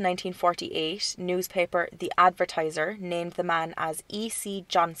 2nd, 1948, newspaper The Advertiser named the man as E.C.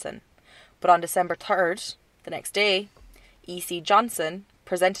 Johnson. But on December 3rd, the next day, E.C. Johnson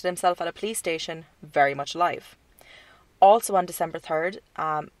presented himself at a police station very much alive. Also on December 3rd,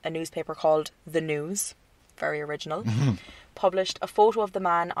 a newspaper called The News, very original, published a photo of the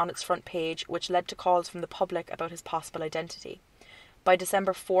man on its front page, which led to calls from the public about his possible identity. By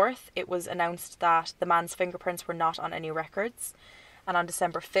December 4th, it was announced that the man's fingerprints were not on any records. And on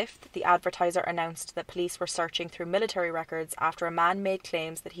December 5th, the Advertiser announced that police were searching through military records after a man made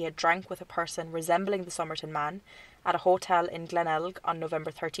claims that he had drank with a person resembling the Somerton Man at a hotel in Glenelg on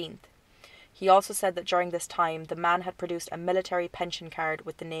November 13th. He also said that during this time, the man had produced a military pension card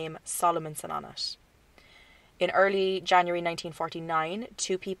with the name Solomonson on it. In early January 1949,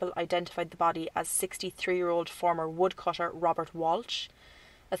 2 people identified the body as 63-year-old former woodcutter Robert Walsh.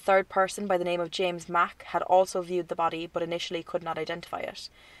 A third person by the name of James Mack had also viewed the body but initially could not identify it.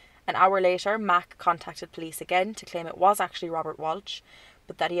 An hour later, Mack contacted police again to claim it was actually Robert Walsh,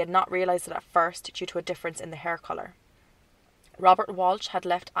 but that he had not realised it at first due to a difference in the hair colour. Robert Walsh had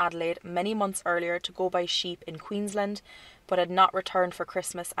left Adelaide many months earlier to go buy sheep in Queensland, but had not returned for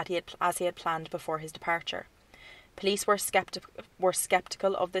Christmas as he had planned before his departure. Police were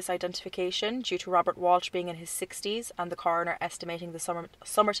sceptical of this identification due to Robert Walsh being in his 60s and the coroner estimating the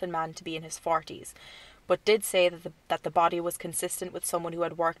Somerton Man to be in his 40s, but did say that the body was consistent with someone who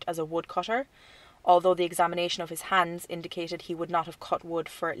had worked as a woodcutter, although the examination of his hands indicated he would not have cut wood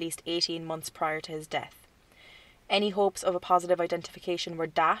for at least 18 months prior to his death. Any hopes of a positive identification were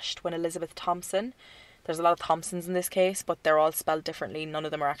dashed when Elizabeth Thompson, there's a lot of Thompsons in this case, but they're all spelled differently, none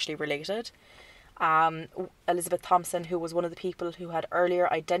of them are actually related. Elizabeth Thompson, who was one of the people who had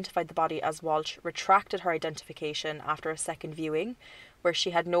earlier identified the body as Walsh, retracted her identification after a second viewing, where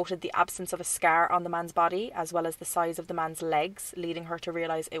she had noted the absence of a scar on the man's body, as well as the size of the man's legs, leading her to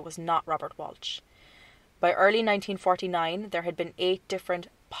realise it was not Robert Walsh. By early 1949, there had been 8 different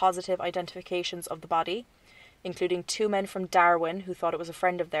positive identifications of the body, including 2 men from Darwin who thought it was a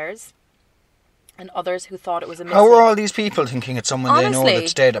friend of theirs, and others who thought it was a missing... How are all these people thinking it's someone they know Honestly.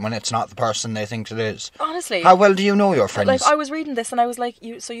 that's dead when it's not the person they think it is? Honestly. How well do you know your friends? Like, I was reading this and I was like,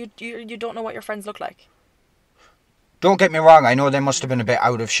 you don't know what your friends look like? Don't get me wrong, I know they must have been a bit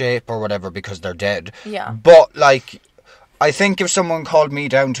out of shape or whatever because they're dead. Yeah. But, like, I think if someone called me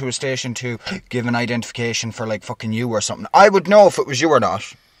down to a station to give an identification for, like, fucking you or something, I would know if it was you or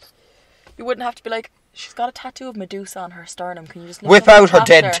not. You wouldn't have to be like, she's got a tattoo of Medusa on her sternum. Can you just Whip out her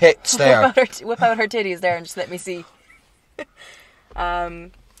dead tits there. Whip out her titties there and just let me see.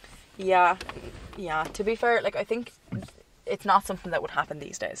 Yeah. To be fair, like, I think it's not something that would happen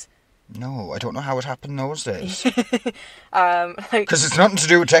these days. No, I don't know how it happened those days. Like, Because it's nothing to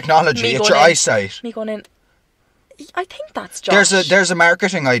do with technology, me it's going your in- eyesight. Me going in, I think that's Josh. There's a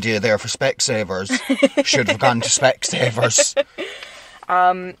marketing idea there for Specsavers. Should have gone to Specsavers.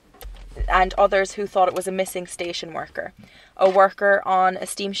 And others who thought it was a missing station worker. A worker on a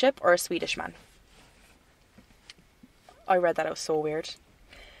steamship or a Swedish man. I read that, it was so weird.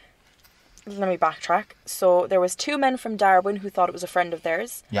 Let me backtrack. So there was 2 men from Darwin who thought it was a friend of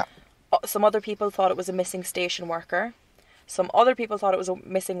theirs. Yeah. Some other people thought it was a missing station worker. Some other people thought it was a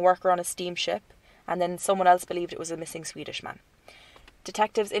missing worker on a steamship. And then someone else believed it was a missing Swedish man.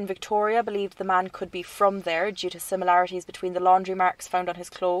 Detectives in Victoria believed the man could be from there due to similarities between the laundry marks found on his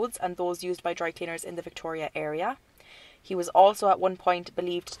clothes and those used by dry cleaners in the Victoria area. He was also at one point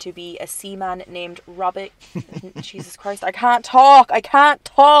believed to be a seaman named Robert... Jesus Christ, I can't talk!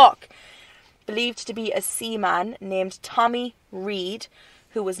 Believed to be a seaman named Tommy Reed,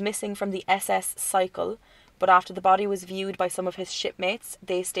 who was missing from the SS Cycle, but after the body was viewed by some of his shipmates,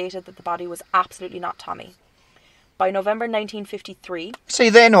 they stated that the body was absolutely not Tommy. By November 1953... See,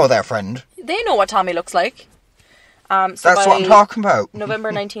 they know their friend. They know what Tommy looks like. That's what I'm talking about. November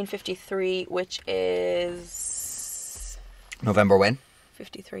 1953, which is... November when?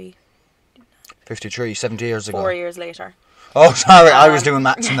 53. 53, 70 years ago. 4 years later. Oh, sorry, I was doing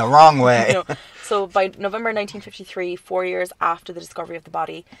maths in the wrong way. No. So by November 1953, 4 years after the discovery of the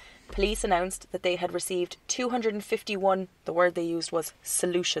body, police announced that they had received 251, the word they used was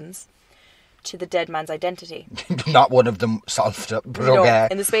solutions, to the dead man's identity. Not one of them solved it, but No, okay.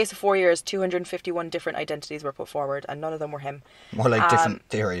 in the space of 4 years, 251 different identities were put forward, and none of them were him. More like different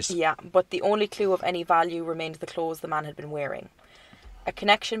theories. Yeah, but the only clue of any value remained the clothes the man had been wearing. A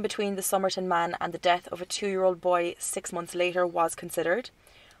connection between the Somerton Man and the death of a 2-year-old boy 6 months later was considered.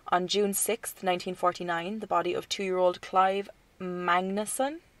 On June 6th, 1949, the body of 2-year-old Clive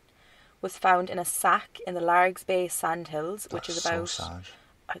Magnuson was found in a sack in the Largs Bay Sandhills, which is about... So sad.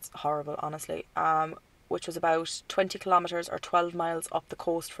 It's horrible, honestly. Which was about 20 kilometres or 12 miles up the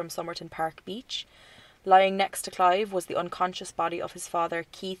coast from Somerton Park Beach. Lying next to Clive was the unconscious body of his father,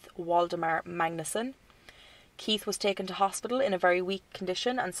 Keith Waldemar Magnuson. Keith was taken to hospital in a very weak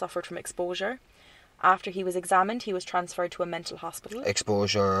condition and suffered from exposure. After he was examined, he was transferred to a mental hospital.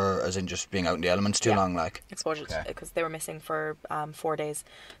 Exposure, as in just being out in the elements too long, like? Exposure, Okay. because they were missing for 4 days.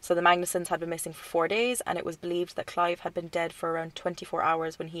 So the Magnusons had been missing for 4 days, and it was believed that Clive had been dead for around 24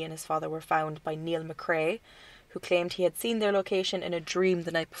 hours when he and his father were found by Neil McRae, who claimed he had seen their location in a dream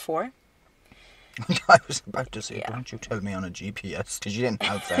the night before. I was about to say, Yeah. don't you tell me on a GPS, because you didn't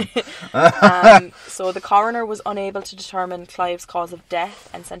have them. So the coroner was unable to determine Clive's cause of death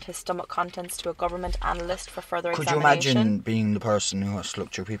and sent his stomach contents to a government analyst for further Could you examination. imagine being the person who has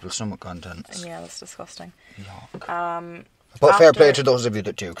looked through people's stomach contents? Yeah, that's disgusting. Yuck. But fair play to those of you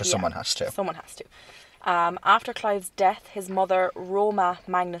that do, because Yeah, someone has to. Someone has to. After Clive's death, his mother, Roma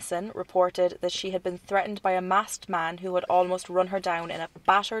Magnusson, reported that she had been threatened by a masked man who had almost run her down in a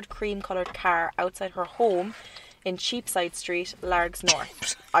battered cream-coloured car outside her home in Cheapside Street, Largs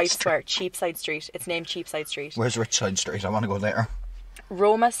North. I swear, Cheapside Street. It's named Cheapside Street. Where's Richside Street? I want to go there.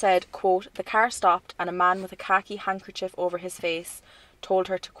 Roma said, quote, "The car stopped and a man with a khaki handkerchief over his face told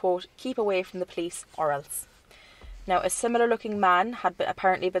her to, quote, keep away from the police or else." Now, a similar-looking man had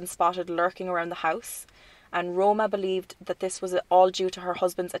apparently been spotted lurking around the house, and Roma believed that this was all due to her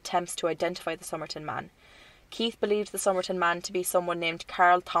husband's attempts to identify the Somerton Man. Keith believed the Somerton Man to be someone named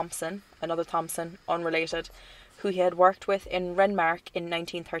Carl Thompson, another Thompson, unrelated, who he had worked with in Renmark in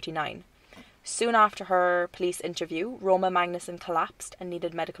 1939. Soon after her police interview, Roma Magnusson collapsed and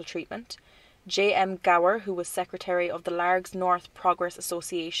needed medical treatment. J.M. Gower, who was secretary of the Largs North Progress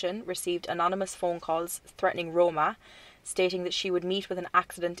Association, received anonymous phone calls threatening Roma, stating that she would meet with an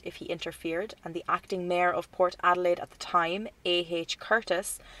accident if he interfered, and the acting mayor of Port Adelaide at the time, A.H.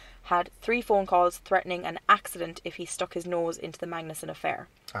 Curtis, had 3 phone calls threatening an accident if he stuck his nose into the Magnusson affair.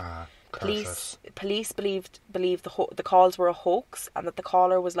 Police believed the calls were a hoax, and that the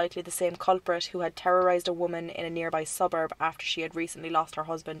caller was likely the same culprit who had terrorised a woman in a nearby suburb after she had recently lost her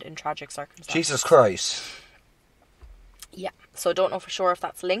husband in tragic circumstances. Jesus Christ. Yeah, so don't know for sure if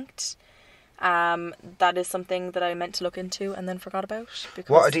that's linked. That is something that I meant to look into and then forgot about. Because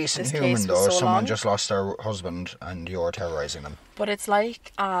What a decent this human, case though. was so Someone long. just lost their husband and you're terrorising them. But it's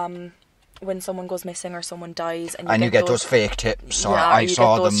like when someone goes missing or someone dies and you get those fake tips, or Yeah, I you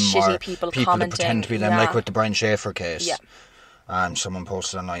saw get them, those shitty or people that commenting, pretend to be them, yeah. like with the Brian Schaefer case. Yeah. And someone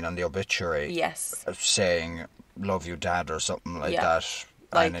posted online on the obituary Yes. saying, "Love you, Dad," or something like Yeah. that.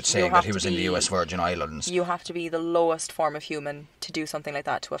 Like, and it's you saying have that he to was in the be- US Virgin Islands. You have to be the lowest form of human to do something like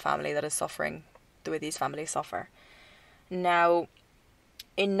that to a family that is suffering the way these families suffer. Now,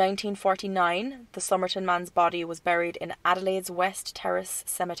 in 1949, the Somerton Man's body was buried in Adelaide's West Terrace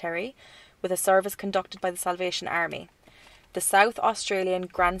Cemetery, with a service conducted by the Salvation Army. The South Australian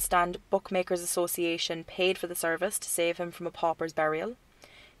Grandstand Bookmakers Association paid for the service to save him from a pauper's burial.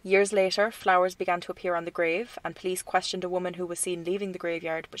 Years later, flowers began to appear on the grave, and police questioned a woman who was seen leaving the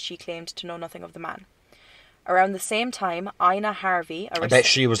graveyard, but she claimed to know nothing of the man. Around the same time, Ina Harvey... I bet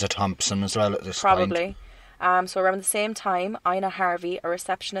she was a Thompson as well at this point. Probably. So around the same time, Ina Harvey, a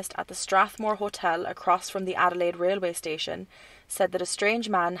receptionist at the Strathmore Hotel across from the Adelaide railway station, said that a strange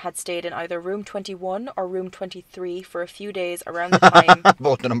man had stayed in either room 21 or room 23 for a few days around the time...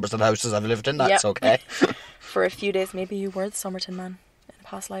 Both the numbers of the houses I've lived in, that's Yep. okay. For a few days, maybe you were the Somerton Man in a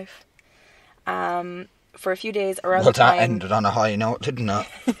past life. For a few days around Well, the time... that ended on a high note, didn't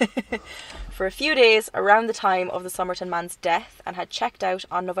it? For a few days around the time of the Somerton Man's death, and had checked out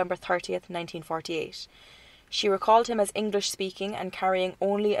on November 30th, 1948. She recalled him as English-speaking and carrying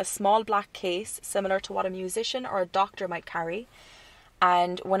only a small black case, similar to what a musician or a doctor might carry.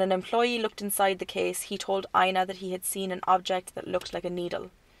 And when an employee looked inside the case, he told Ina that he had seen an object that looked like a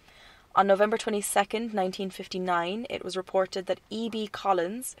needle. On November 22nd, 1959, it was reported that E.B.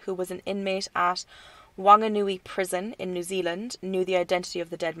 Collins, who was an inmate at Wanganui Prison in New Zealand, knew the identity of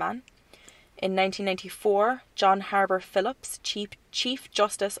the dead man. In 1994, John Harbour Phillips, Chief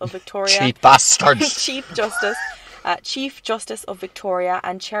Justice of Victoria... Cheap bastards! Chief Justice of Victoria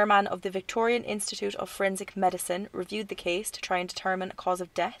and Chairman of the Victorian Institute of Forensic Medicine, reviewed the case to try and determine a cause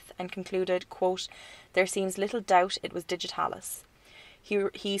of death and concluded, quote, "There seems little doubt it was digitalis."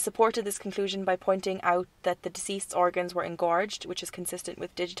 He supported this conclusion by pointing out that the deceased's organs were engorged, which is consistent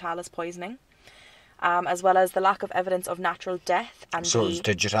with digitalis poisoning, as well as the lack of evidence of natural death. And So is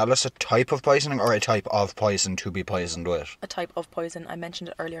digitalis a type of poisoning or a type of poison to be poisoned with? A type of poison. I mentioned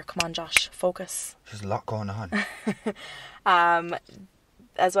it earlier. Come on, Josh. Focus. There's a lot going on.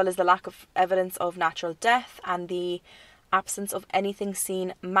 As well as the lack of evidence of natural death and the absence of anything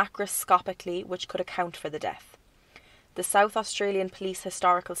seen macroscopically which could account for the death. The South Australian Police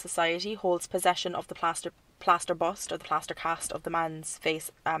Historical Society holds possession of the plaster bust or the plaster cast of the man's face,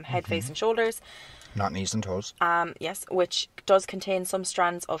 head, face and shoulders. Not knees and toes. Yes, which does contain some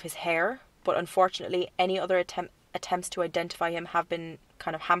strands of his hair, but unfortunately any other attempts to identify him have been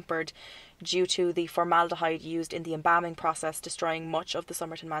kind of hampered due to the formaldehyde used in the embalming process destroying much of the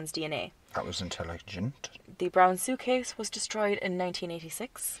Somerton Man's DNA. That was intelligent. The brown suitcase was destroyed in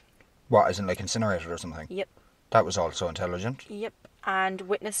 1986. What, isn't like incinerated or something? Yep. That was also intelligent. Yep. And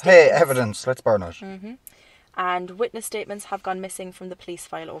witness Hey, statements... evidence. Let's burn it. And witness statements have gone missing from the police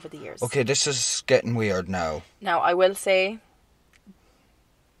file over the years. Okay, this is getting weird now. Now, I will say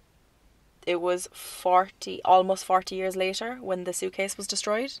it was almost 40 years later when the suitcase was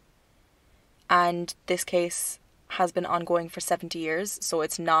destroyed. And this case has been ongoing for 70 years, so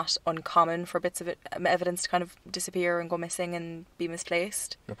it's not uncommon for bits of evidence to kind of disappear and go missing and be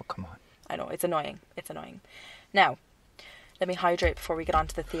misplaced. Yeah, but come on. I know, it's annoying. It's annoying. Now, let me hydrate before we get on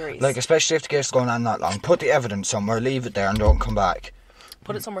to the theories. Like, especially if the case's going on that long. Put the evidence somewhere, leave it there and don't come back.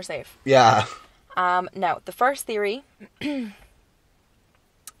 Put it somewhere safe. Yeah. Now, the first theory is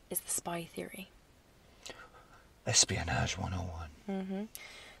the spy theory. Espionage 101.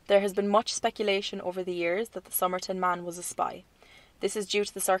 There has been much speculation over the years that the Somerton Man was a spy. This is due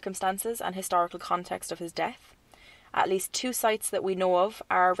to the circumstances and historical context of his death. At least 2 sites that we know of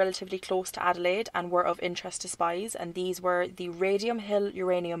are relatively close to Adelaide and were of interest to spies, and these were the Radium Hill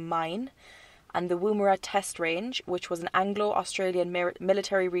uranium mine and the Woomera test range, which was an Anglo-Australian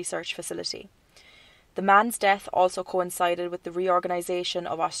military research facility. The man's death also coincided with the reorganisation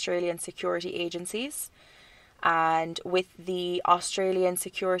of Australian security agencies, and with the Australian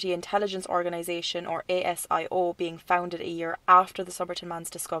Security Intelligence Organisation, or ASIO, being founded a year after the Somerton Man's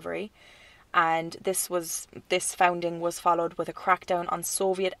discovery. And this founding was followed with a crackdown on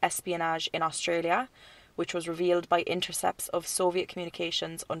Soviet espionage in Australia, which was revealed by intercepts of Soviet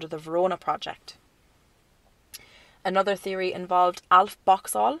communications under the Verona project. Another theory involved Alf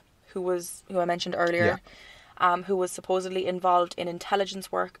Boxall, who I mentioned earlier, who was supposedly involved in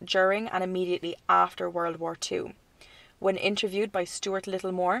intelligence work during and immediately after World War II. When interviewed by Stuart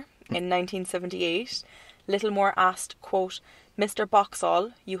Littlemore in 1978, Littlemore asked, quote, "Mr.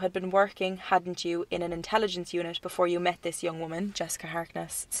 Boxall, you had been working, hadn't you, in an intelligence unit before you met this young woman, Jessica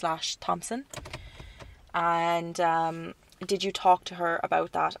Harkness / Thompson? And did you talk to her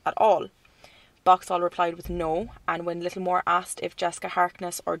about that at all?" Boxall replied with no, and when Littlemore asked if Jessica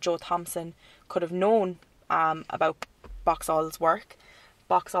Harkness or Joe Thompson could have known about Boxall's work,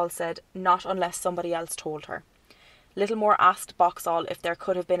 Boxall said, "Not unless somebody else told her." Littlemore asked Boxall if there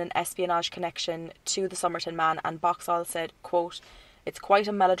could have been an espionage connection to the Somerton Man, and Boxall said, quote, "It's quite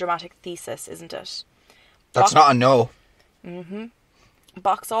a melodramatic thesis, isn't it?" That's not a no.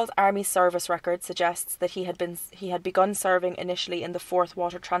 Boxall's army service record suggests that he had begun serving initially in the 4th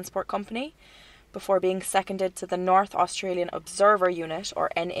Water Transport Company before being seconded to the North Australian Observer Unit, or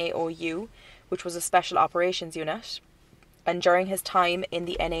NAOU, which was a special operations unit. And during his time in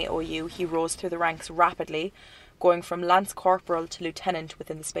the NAOU, he rose through the ranks rapidly, going from Lance Corporal to Lieutenant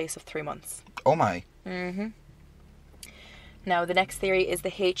within the space of 3 months. Oh my. Now, the next theory is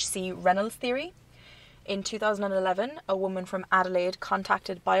the H.C. Reynolds theory. In 2011, a woman from Adelaide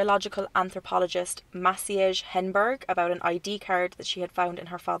contacted biological anthropologist Maciej Henberg about an ID card that she had found in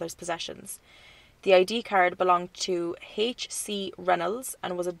her father's possessions. The ID card belonged to H.C. Reynolds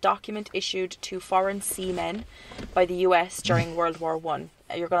and was a document issued to foreign seamen by the US during World War I.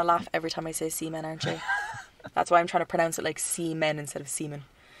 You're going to laugh every time I say seamen, aren't you? That's why I'm trying to pronounce it like seamen instead of seamen.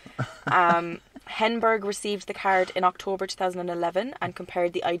 Henberg received the card in October 2011 and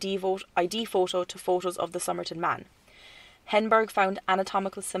compared the ID photo to photos of the Somerton Man. Henberg found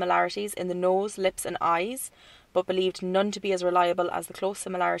anatomical similarities in the nose, lips and eyes, but believed none to be as reliable as the close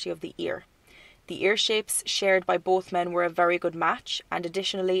similarity of the ear. The ear shapes shared by both men were a very good match, and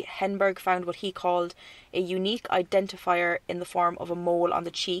additionally, Henberg found what he called a unique identifier in the form of a mole on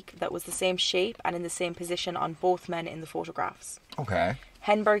the cheek that was the same shape and in the same position on both men in the photographs. Okay.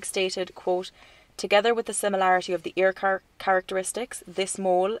 Henberg stated, quote, "Together with the similarity of the ear characteristics, this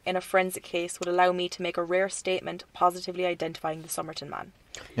mole in a forensic case would allow me to make a rare statement positively identifying the Somerton Man."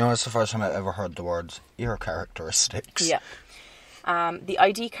 You know, it's the first time I ever heard the words ear characteristics. Yeah. The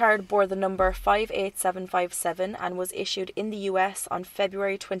ID card bore the number 58757 and was issued in the US on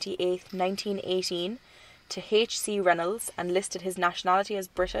February 28, 1918 to H.C. Reynolds and listed his nationality as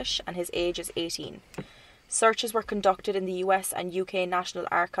British and his age as 18. Searches were conducted in the US and UK National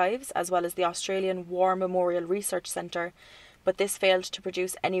Archives as well as the Australian War Memorial Research Centre, but this failed to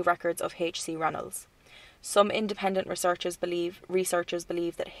produce any records of H.C. Reynolds. Some independent researchers believe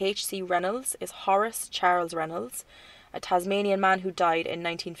that H.C. Reynolds is Horace Charles Reynolds, a Tasmanian man who died in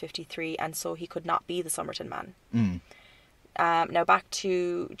 1953, and so he could not be the Somerton Man. Now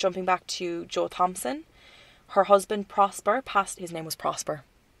jumping back to Joe Thompson, her husband Prosper his name was Prosper.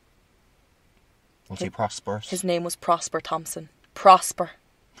 Was he prosperous? His name was Prosper Thompson. Prosper.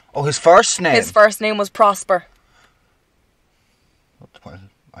 Oh, his first name? His first name was Prosper. Well,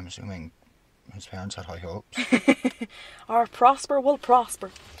 I'm assuming his parents had high hopes. Our Prosper will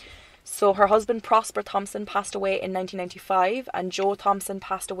prosper. So her husband Prosper Thompson passed away in 1995 and Joe Thompson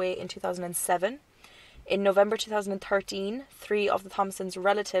passed away in 2007. In November 2013, 3 of the Thompsons'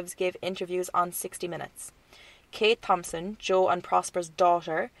 relatives gave interviews on 60 Minutes. Kate Thompson, Joe and Prosper's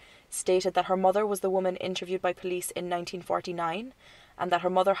daughter, stated that her mother was the woman interviewed by police in 1949 and that her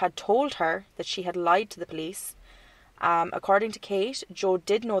mother had told her that she had lied to the police. According to Kate, Joe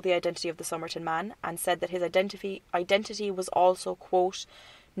did know the identity of the Somerton Man and said that his identity was also, quote,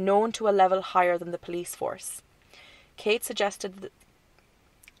 known to a level higher than the police force. Kate suggested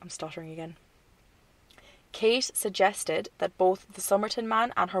that both the Somerton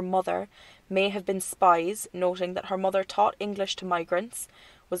Man and her mother may have been spies, noting that her mother taught English to migrants,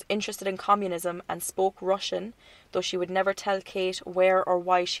 was interested in communism and spoke Russian, though she would never tell Kate where or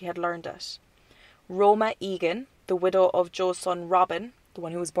why she had learned it. Roma Egan, the widow of Joe's son Robin, the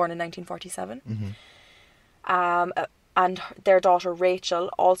one who was born in 1947, and their daughter Rachel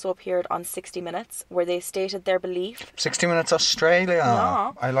also appeared on 60 Minutes, where they stated their belief... 60 Minutes Australia?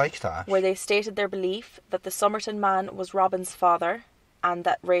 Yeah. I like that. Where they stated their belief that the Somerton Man was Robin's father and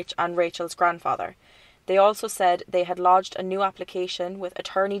Rachel's grandfather. They also said they had lodged a new application with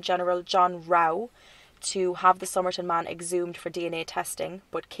Attorney General John Rao to have the Somerton Man exhumed for DNA testing,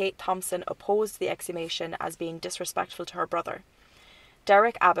 but Kate Thompson opposed the exhumation as being disrespectful to her brother.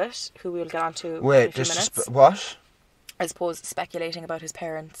 Derek Abbott, who we'll get on to in a few minutes... What? I suppose speculating about his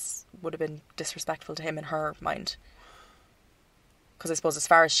parents would have been disrespectful to him in her mind. Because I suppose as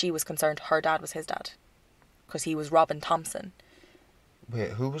far as she was concerned, her dad was his dad. Because he was Robin Thompson.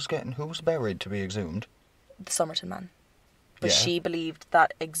 Wait, who was buried to be exhumed? The Somerton Man. But Yeah. she believed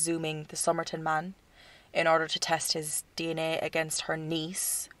that exhuming the Somerton Man in order to test his DNA against her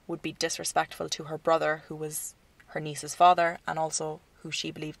niece would be disrespectful to her brother, who was her niece's father, and also who she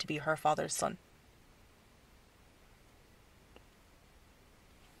believed to be her father's son.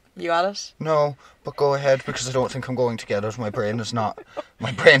 You got it? No, but go ahead, because I don't think I'm going to get it. My brain's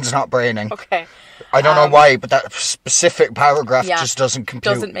not braining. Okay. I don't know why, but that specific paragraph just doesn't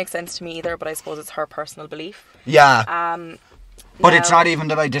compute. Doesn't make sense to me either, but I suppose it's her personal belief. Yeah. But it's not even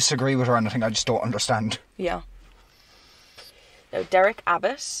that I disagree with her or anything, I just don't understand. Yeah. Now, Derek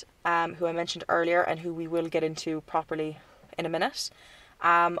Abbott, who I mentioned earlier and who we will get into properly in a minute,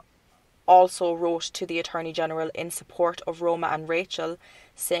 also wrote to the Attorney General in support of Roma and Rachel,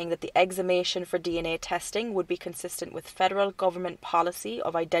 saying that the exhumation for DNA testing would be consistent with federal government policy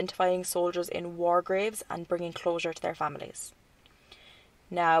of identifying soldiers in war graves and bringing closure to their families.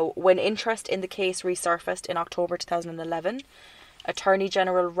 Now, when interest in the case resurfaced in October 2011, Attorney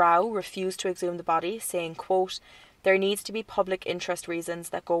General Rao refused to exhume the body, saying, quote, "There needs to be public interest reasons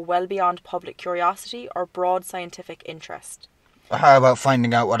that go well beyond public curiosity or broad scientific interest." How about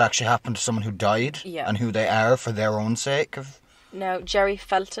finding out what actually happened to someone who died? Yeah. And who they are for their own sake? Now, Jerry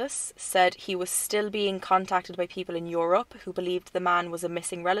Feltus said he was still being contacted by people in Europe who believed the man was a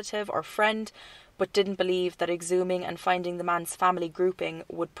missing relative or friend, but didn't believe that exhuming and finding the man's family grouping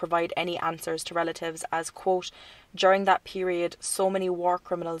would provide any answers to relatives, as, quote, "During that period, so many war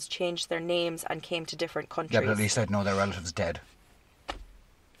criminals changed their names and came to different countries." Yeah, but at least I'd know their relative's dead.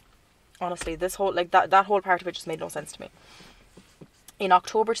 Honestly, this whole, that whole part of it just made no sense to me. In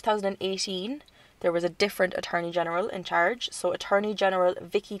October 2018, there was a different Attorney General in charge. So Attorney General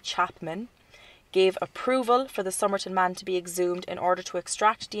Vicky Chapman gave approval for the Somerton Man to be exhumed in order to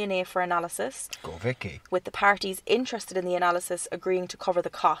extract DNA for analysis. Go Vicky. With the parties interested in the analysis agreeing to cover the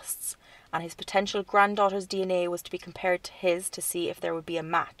costs. And his potential granddaughter's DNA was to be compared to his to see if there would be a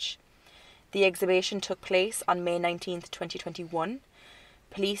match. The exhumation took place on May 19th, 2021.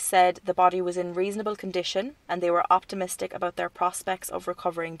 Police said the body was in reasonable condition and they were optimistic about their prospects of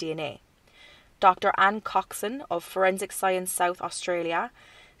recovering DNA. Dr. Anne Coxon of Forensic Science South Australia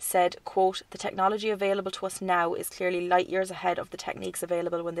said, quote, "The technology available to us now is clearly light years ahead of the techniques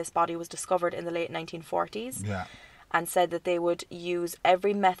available when this body was discovered in the late 1940s. Yeah. And said that they would use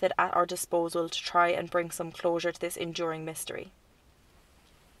every method at our disposal to try and bring some closure to this enduring mystery."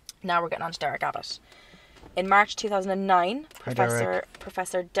 Now we're getting on to Derek Abbott. In March 2009,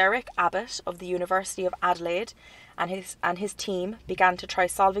 Professor Derek Abbott of the University of Adelaide and his team began to try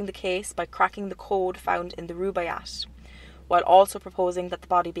solving the case by cracking the code found in the Rubaiyat, while also proposing that the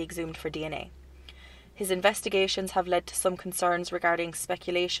body be exhumed for DNA. His investigations have led to some concerns regarding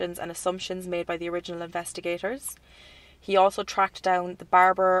speculations and assumptions made by the original investigators. He also tracked down the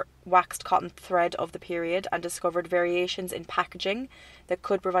Barber waxed cotton thread of the period and discovered variations in packaging that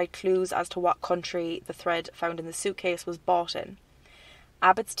could provide clues as to what country the thread found in the suitcase was bought in.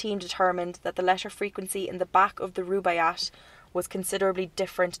 Abbott's team determined that the letter frequency in the back of the Rubaiyat was considerably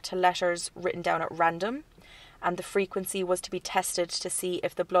different to letters written down at random, and the frequency was to be tested to see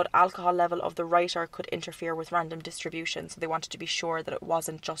if the blood alcohol level of the writer could interfere with random distribution. So they wanted to be sure that it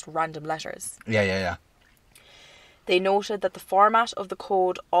wasn't just random letters. Yeah. They noted that the format of the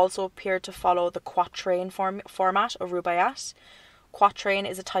code also appeared to follow the quatrain format of Rubaiyat. Quatrain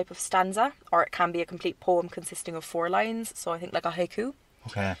is a type of stanza, or it can be a complete poem consisting of 4 lines, so I think like a haiku.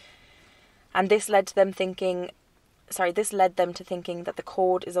 Okay. And this led them to thinking that the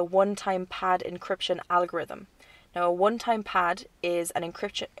code is a one-time pad encryption algorithm. Now, a one-time pad is an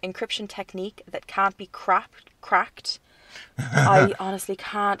encryption technique that can't be cracked. I honestly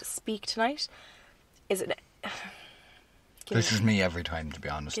can't speak tonight. This is me every time, to be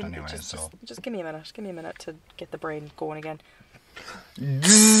honest, anyway. Just give me a minute. Give me a minute to get the brain going again.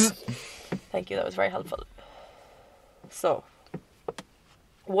 Thank you, that was very helpful. So,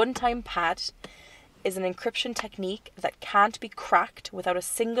 one-time pad is an encryption technique that can't be cracked without a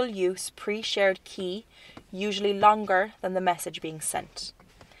single-use pre-shared key, usually longer than the message being sent.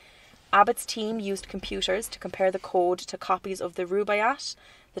 Abbott's team used computers to compare the code to copies of the Rubaiyat,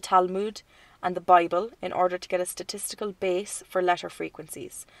 the Talmud, and the Bible in order to get a statistical base for letter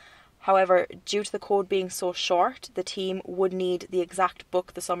frequencies. However, due to the code being so short, the team would need the exact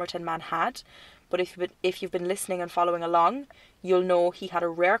book the Somerton Man had, but if you've been listening and following along, you'll know he had a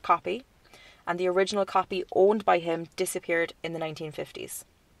rare copy, and the original copy owned by him disappeared in the 1950s.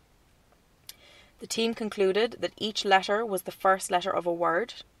 The team concluded that each letter was the first letter of a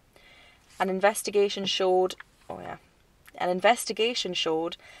word. An investigation showed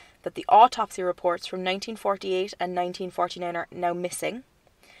that the autopsy reports from 1948 and 1949 are now missing,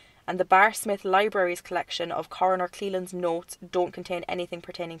 and the Bar Smith Library's collection of Coroner Cleland's notes don't contain anything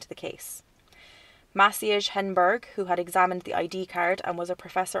pertaining to the case. Maciej Henberg, who had examined the ID card and was a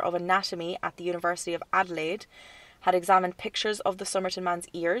professor of anatomy at the University of Adelaide, had examined pictures of the Somerton Man's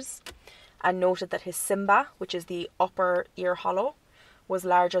ears and noted that his simba, which is the upper ear hollow, was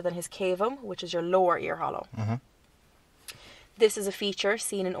larger than his cavum, which is your lower ear hollow. Mm-hmm. This is a feature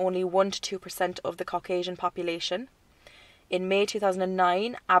seen in only 1 to 2% of the Caucasian population. In May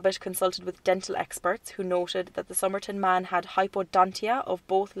 2009, Abbott consulted with dental experts who noted that the Somerton Man had hypodontia of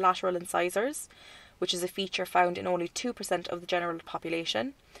both lateral incisors, which is a feature found in only 2% of the general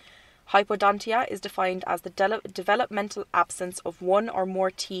population. Hypodontia is defined as the developmental absence of one or more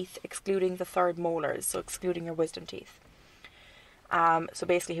teeth excluding the third molars, so excluding your wisdom teeth. So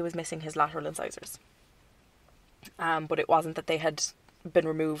basically he was missing his lateral incisors. But it wasn't that they had been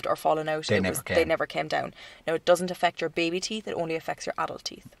removed or fallen out. They never came down. Now, it doesn't affect your baby teeth, it only affects your adult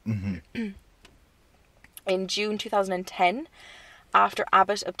teeth. Mm-hmm. In June 2010, after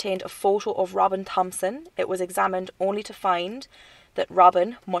Abbott obtained a photo of Robin Thompson, it was examined only to find that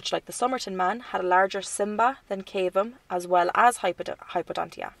Robin, much like the Somerton Man, had a larger simba than cavum, as well as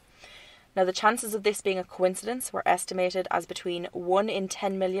hypodontia. Now, the chances of this being a coincidence were estimated as between 1 in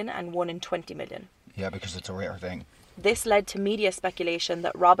 10 million and 1 in 20 million. Yeah, because it's a rare thing. This led to media speculation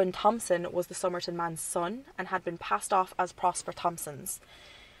that Robin Thompson was the Somerton Man's son and had been passed off as Prosper Thompson's.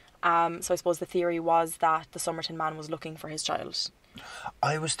 So I suppose the theory was that the Somerton Man was looking for his child.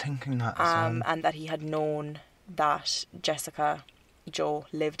 I was thinking that as well. And that he had known that Jessica Joe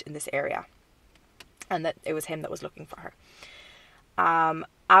lived in this area. And that it was him that was looking for her.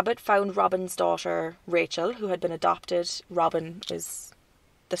 Abbott found Robin's daughter, Rachel, who had been adopted. Robin is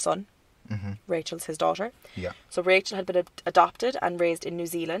the son. Mm-hmm. Rachel's his daughter. Yeah. So Rachel had been adopted and raised in New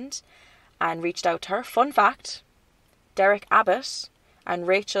Zealand and reached out to her. Fun fact, Derek Abbott and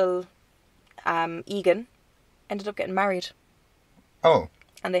Rachel Egan ended up getting married. Oh.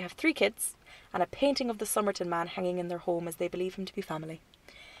 And they have 3 kids and a painting of the Somerton Man hanging in their home as they believe him to be family.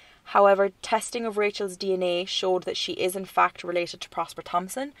 However, testing of Rachel's DNA showed that she is in fact related to Prosper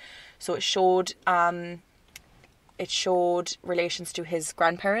Thompson. So it showed relations to his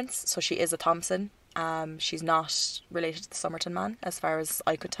grandparents. So she is a Thompson. She's not related to the Somerton Man, as far as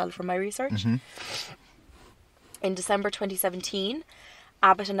I could tell from my research. Mm-hmm. In December 2017,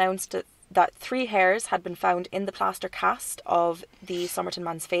 Abbott announced that 3 hairs had been found in the plaster cast of the Somerton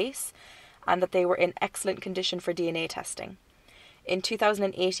Man's face and that they were in excellent condition for DNA testing. In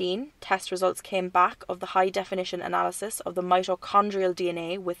 2018, test results came back of the high-definition analysis of the mitochondrial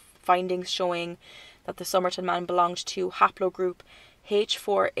DNA with findings showing that the Somerton Man belonged to haplogroup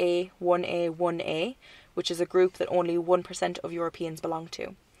H4A1A1A, which is a group that only 1% of Europeans belong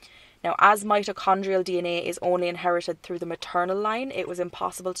to. Now, as mitochondrial DNA is only inherited through the maternal line, it was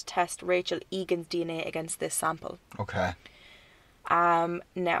impossible to test Rachel Egan's DNA against this sample. Okay.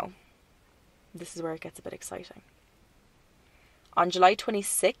 Now, this is where it gets a bit exciting. On July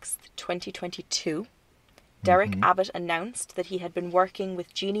 26th, 2022, Derek Abbott announced that he had been working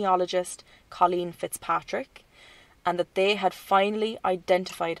with genealogist Colleen Fitzpatrick and that they had finally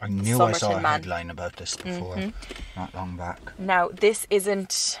identified I the knew Somerton I saw a Man. headline about this before, not long back. Now, this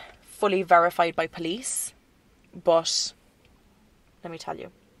isn't fully verified by police, but let me tell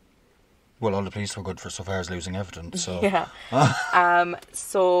you. Well, all the police were good for so far as losing evidence, so... Yeah.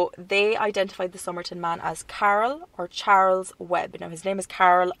 So they identified the Somerton Man as Carl or Charles Webb. Now, his name is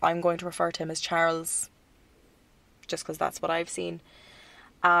Carl. I'm going to refer to him as Charles, just because that's what I've seen.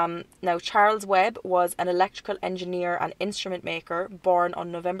 Now, Charles Webb was an electrical engineer and instrument maker born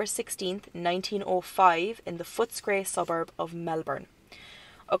on November 16th, 1905 in the Footscray suburb of Melbourne.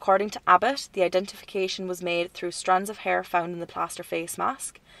 According to Abbott, the identification was made through strands of hair found in the plaster face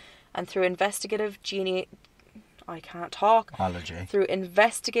mask, and through investigative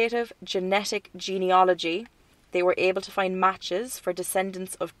genetic genealogy, they were able to find matches for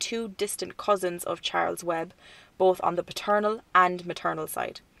descendants of two distant cousins of Charles Webb, both on the paternal and maternal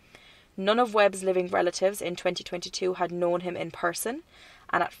side. None of Webb's living relatives in 2022 had known him in person,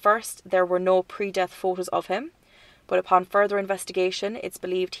 and at first there were no pre-death photos of him, but upon further investigation, it's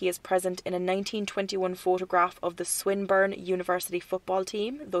believed he is present in a 1921 photograph of the Swinburne University football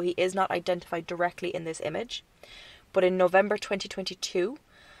team, though he is not identified directly in this image. But in November 2022,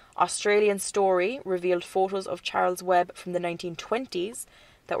 Australian Story revealed photos of Charles Webb from the 1920s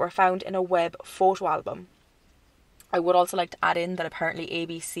that were found in a Webb photo album. I would also like to add in that apparently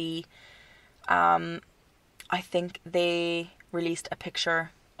ABC, I think they released a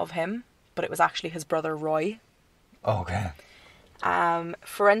picture of him, but it was actually his brother Roy. Okay.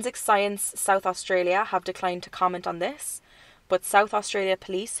 Forensic Science South Australia have declined to comment on this, but South Australia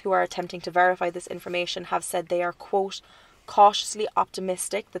police, who are attempting to verify this information, have said they are, quote, cautiously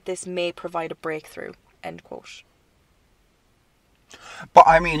optimistic that this may provide a breakthrough, end quote. But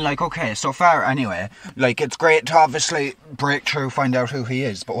I mean, like, okay, so far anyway, like, it's great to obviously break through, find out who he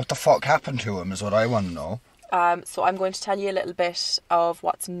is, but what the fuck happened to him is what I want to know. So I'm going to tell you a little bit of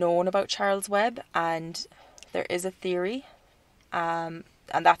what's known about Charles Webb, and there is a theory, and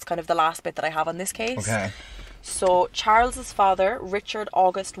that's kind of the last bit that I have on this case. Okay. So Charles's father, Richard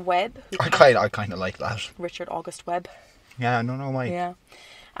August Webb... I kind of like that. Richard August Webb. Yeah, I don't know why. Yeah.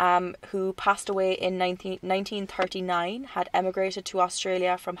 Who passed away in 1939, had emigrated to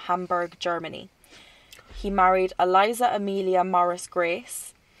Australia from Hamburg, Germany. He married Eliza Amelia Morris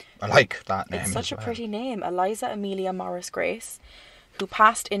Grace. I like that name. It's such a pretty name, Eliza Amelia Morris Grace, who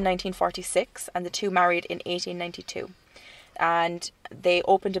passed in 1946, and the two married in 1892. And they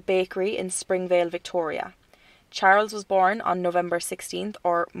opened a bakery in Springvale, Victoria. Charles was born on November 16th,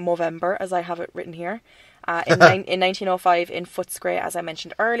 or Movember, as I have it written here, in 1905 in Footscray, as I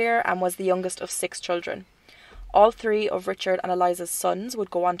mentioned earlier, and was the youngest of 6 children. All 3 of Richard and Eliza's sons would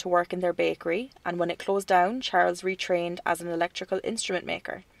go on to work in their bakery, and when it closed down, Charles retrained as an electrical instrument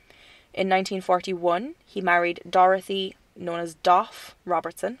maker. In 1941, he married Dorothy, known as Doff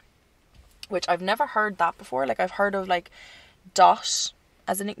Robertson, which I've never heard that before. Like, I've heard of, like, Dot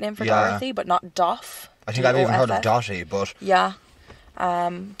as a nickname for Dorothy, but not Doff. I think I've even heard of Dottie, but... Yeah.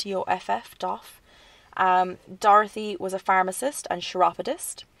 Doff, Doff. Dorothy was a pharmacist and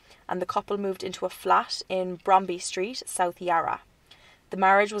chiropodist, and the couple moved into a flat in Bromby Street, South Yarra. The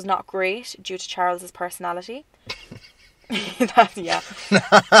marriage was not great due to Charles's personality. Yeah.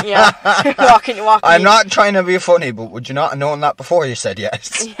 I'm not trying to be funny, but would you not have known that before you said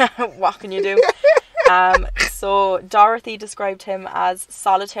yes? Yeah, what can you do? So Dorothy described him as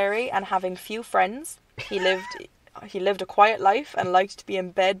solitary and having few friends. He lived a quiet life and liked to be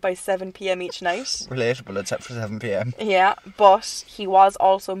in bed by 7 p.m. each night. Relatable, except for 7 p.m. Yeah, but he was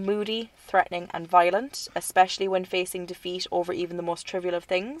also moody, threatening and violent, especially when facing defeat over even the most trivial of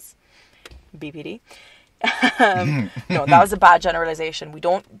things. BPD. No, that was a bad generalisation. We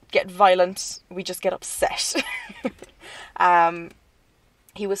don't get violent, we just get upset.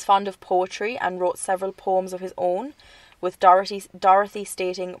 He was fond of poetry and wrote several poems of his own, with Dorothy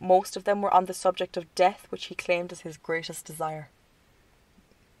stating most of them were on the subject of death, which he claimed as his greatest desire.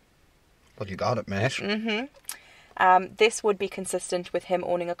 Well, you got it, mate. Mm-hmm. This would be consistent with him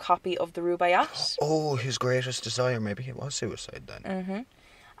owning a copy of the Rubaiyat. Oh, his greatest desire. Maybe it was suicide then.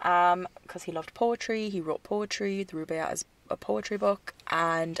 Because he loved poetry, he wrote poetry. The Rubaiyat is a poetry book,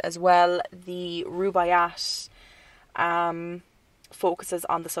 and as well the Rubaiyat focuses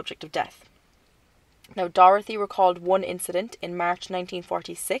on the subject of death. Now, Dorothy recalled one incident in March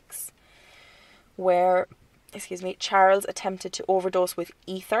 1946 where, Charles attempted to overdose with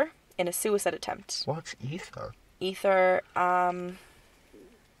ether in a suicide attempt. What's ether? Ether, no,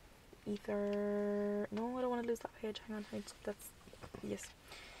 I don't want to lose that page. Hang on, yes.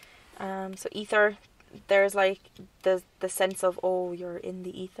 So ether, there's like the sense of, oh, you're in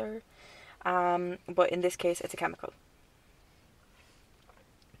the ether. But in this case, it's a chemical.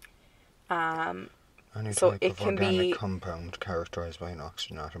 Any So type it of can organic be- compound characterized by an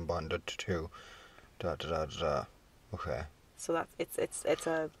oxygen atom bonded to Okay. So that's it's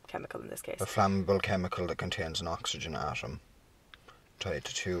a chemical in this case. A flammable chemical that contains an oxygen atom tied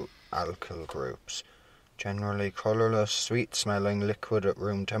to two alkyl groups. Generally colourless, sweet-smelling liquid at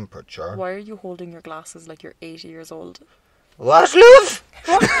room temperature. Why are you holding your glasses like you're 80 years old? What, love?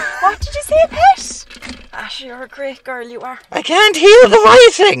 What did you say, pet? Ash, you're a great girl, you are. I can't hear the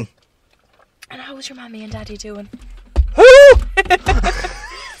writing. And how's your mommy and daddy doing? Who?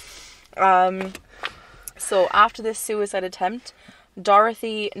 So after this suicide attempt,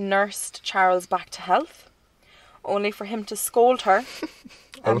 Dorothy nursed Charles back to health, only for him to scold her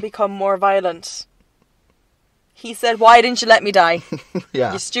and become more violent. He said, "Why didn't you let me die?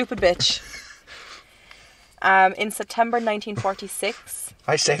 Yeah. You stupid bitch." In September 1946...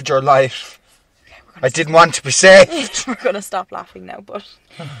 I saved your life. I didn't want to be saved. We're going to stop laughing now, but...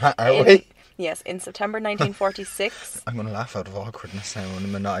 Are we? Yes, in September 1946... I'm going to laugh out of awkwardness now in a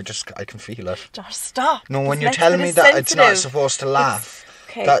minute. I can feel it. Just stop. No, when This you next tell bit me is that it's not sensitive. supposed to laugh.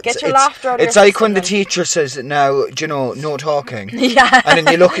 Okay, get your laughter out of It's your like when the system then. teacher says it now, do you know, no talking. Yeah. And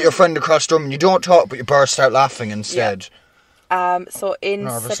then you look at your friend across the room and you don't talk, but you burst out laughing instead. So in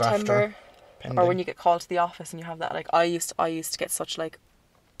Nervous September... Pending. Or when you get called to the office and you have that, like, I used to get such, like...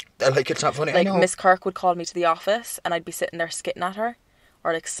 Like, it's not funny. I Like, know. Miss Kirk would call me to the office and I'd be sitting there skitting at her.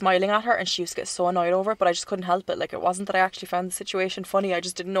 Or, like, smiling at her, and she used to get so annoyed over it, but I just couldn't help it. Like, it wasn't that I actually found the situation funny, I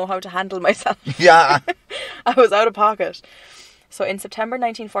just didn't know how to handle myself. Yeah. I was out of pocket. So in September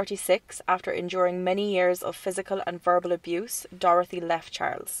 1946, after enduring many years of physical and verbal abuse, Dorothy left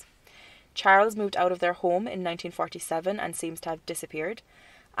Charles. Charles moved out of their home in 1947 and seems to have disappeared.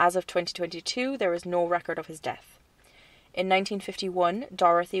 As of 2022, there is no record of his death. In 1951,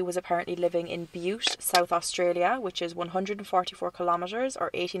 Dorothy was apparently living in Butte, South Australia, which is 144 kilometres or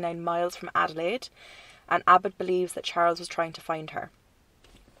 89 miles from Adelaide, and Abbott believes that Charles was trying to find her.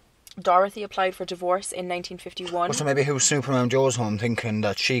 Dorothy applied for divorce in 1951. Well, so maybe he was snooping around Joe's home thinking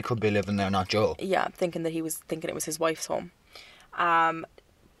that she could be living there, not Joe. Yeah, thinking it was his wife's home.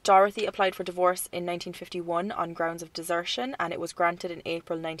 Dorothy applied for divorce in 1951 on grounds of desertion, and it was granted in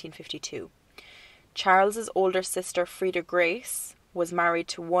April 1952. Charles's older sister, Frida Grace, was married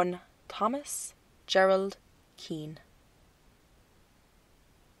to one Thomas Gerald Keane.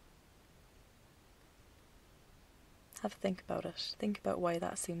 Have a think about it. Think about why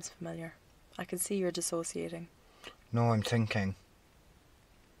that seems familiar. I can see you're dissociating. No, I'm thinking.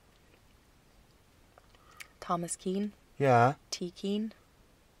 Thomas Keane, Yeah. T. Keane,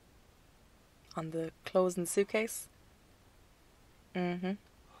 on the clothes and suitcase. Mm-hmm.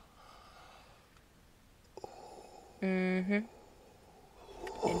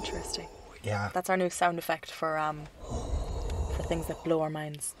 Interesting. Yeah. That's our new sound effect for things that blow our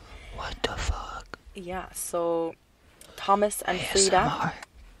minds. What the fuck? Yeah, so Thomas and Frida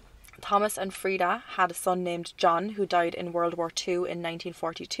had a son named John who died in World War II in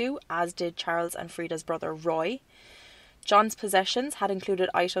 1942, as did Charles and Frida's brother Roy. John's possessions had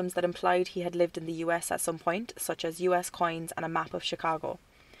included items that implied he had lived in the US at some point, such as US coins and a map of Chicago.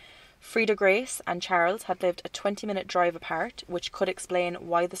 Frida Grace and Charles had lived a 20-minute drive apart, which could explain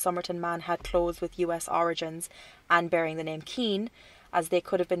why the Somerton Man had clothes with US origins and bearing the name Keane, as they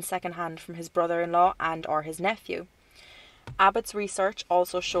could have been second-hand from his brother-in-law and or his nephew. Abbott's research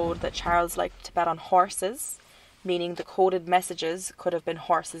also showed that Charles liked to bet on horses, meaning the coded messages could have been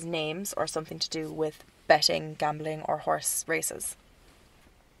horses' names or something to do with betting, gambling or horse races.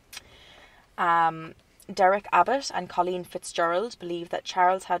 Derek Abbott and Colleen Fitzgerald believe that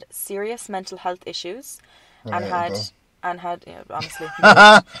Charles had serious mental health issues and had honestly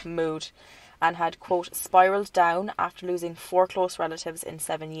mood and had, quote, spiraled down after losing 4 close relatives in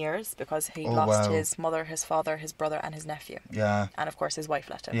 7 years, because he lost his mother, his father, his brother and his nephew. Yeah. And of course his wife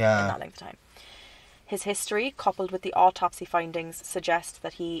left him in Yeah. that length of time. His history, coupled with the autopsy findings, suggest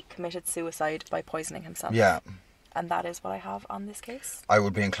that he committed suicide by poisoning himself. Yeah. And that is what I have on this case. I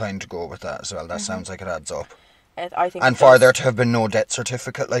would be inclined to go with that as well. That sounds like it adds up. I think And for there to have been no death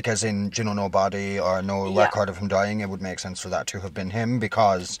certificate, like as in, you know, no body or no Yeah. record of him dying, it would make sense for that to have been him,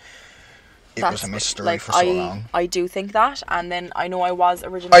 because it was a mystery for so long. I do think that, and then I know I was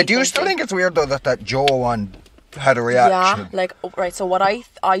originally I do still think it's weird though that Joe one had a reaction. Yeah, like, right, so what I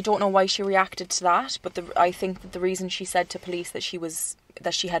don't know why she reacted to that, but I think that the reason she said to police that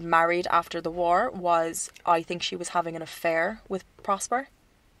she had married after the war was, I think she was having an affair with Prosper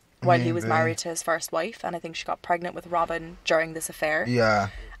while he was Maybe. married to his first wife, and I think she got pregnant with Robin during this affair. Yeah.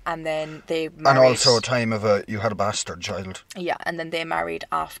 And then they married. And also a time of you had a bastard child. Yeah, and then they married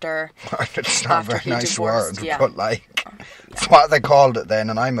after. It's not a very nice divorced, word, yeah. but like, it's what they called it then,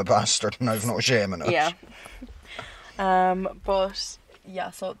 and I'm a bastard, and I've no shame in it. Yeah. But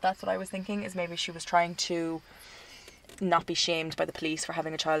yeah, so that's what I was thinking, is maybe she was trying to not be shamed by the police for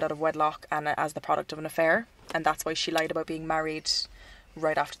having a child out of wedlock and as the product of an affair, and that's why she lied about being married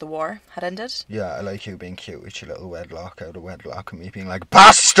right after the war had ended. Yeah, I like you being cute with your little wedlock, out of wedlock, and me being like,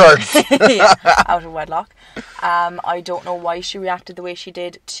 bastards! Yeah, out of wedlock. I don't know why she reacted the way she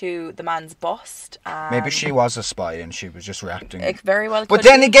did to the man's bust. Maybe she was a spy and she was just reacting. It very well But could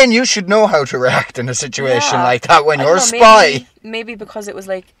then be. again, you should know how to react in a situation Yeah. like that when I you're a don't know, spy. Maybe because it was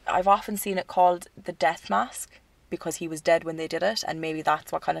like, I've often seen it called the death mask, because he was dead when they did it, and maybe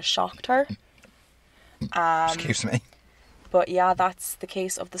that's what kind of shocked her. Excuse me. But yeah, that's the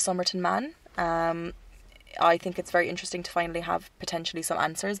case of the Somerton Man. I think it's very interesting to finally have potentially some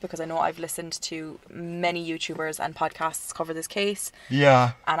answers, because I know I've listened to many YouTubers and podcasts cover this case.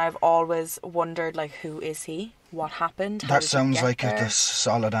 Yeah. And I've always wondered, like, who is he? What happened? How That did he sounds get like there? a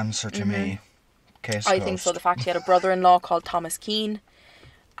solid answer to me. Case I closed. think so. The fact he had a brother-in-law called Thomas Keane,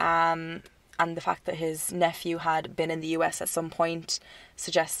 and the fact that his nephew had been in the US at some point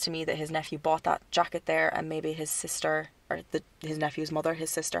suggests to me that his nephew bought that jacket there, and maybe his sister, or his nephew's mother,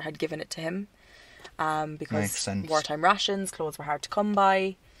 his sister, had given it to him. Because Makes sense. wartime rations, clothes were hard to come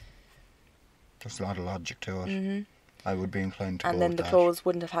by. There's a lot of logic to it. I would be inclined to go And then with the that. clothes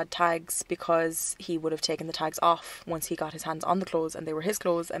wouldn't have had tags, because he would have taken the tags off once he got his hands on the clothes, and they were his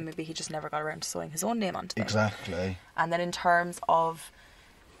clothes, and maybe he just never got around to sewing his own name onto them. Exactly. And then in terms of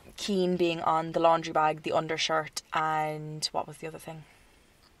Keane being on the laundry bag, the undershirt, and what was the other thing?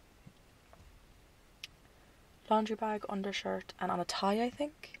 Laundry bag, undershirt, and on a tie, I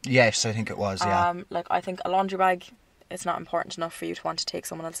think. Yes, I think it was, yeah. Like, I think a laundry bag, it's not important enough for you to want to take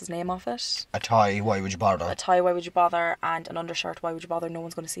someone else's name off it. A tie, why would you bother? A tie, why would you bother? And an undershirt, why would you bother? No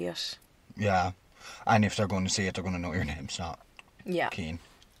one's going to see it. Yeah. And if they're going to see it, they're going to know your name's not Yeah. Keane.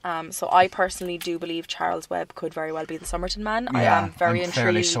 So I personally do believe Charles Webb could very well be the Somerton Man. Yeah, I am very I'm intrigued.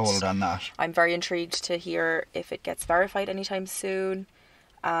 fairly sold on that. I'm very intrigued to hear if it gets verified anytime soon.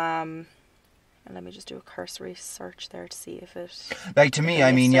 And let me just do a cursory search there to see if it... Like, to me, if I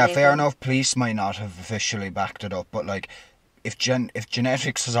it mean, lists yeah, fair anything. enough, police might not have officially backed it up, but, like, if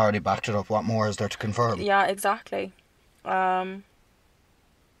genetics has already backed it up, what more is there to confirm? Yeah, exactly. I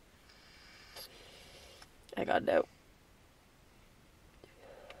got no.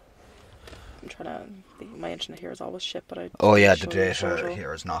 I'm trying to... My internet here is always shit, but I... Oh, yeah, the show you data photo.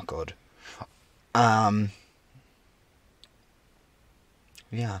 here is not good. Yeah.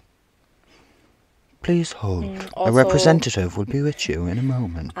 Please hold. A Also- representative will be with you in a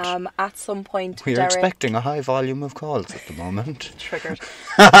moment. At some point, We are Derek... expecting a high volume of calls at the moment. Triggered.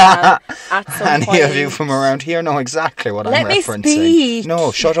 At some Any point... of you from around here know exactly what I'm Let me referencing. speak.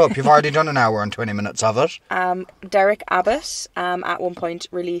 No, shut up. You've already done an hour and 20 minutes of it. Derek Abbott at one point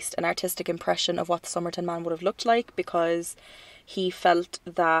released an artistic impression of what the Somerton Man would have looked like, because he felt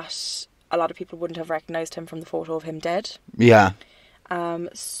that a lot of people wouldn't have recognised him from the photo of him dead. Yeah.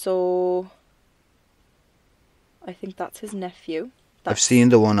 So I think that's his nephew. I've seen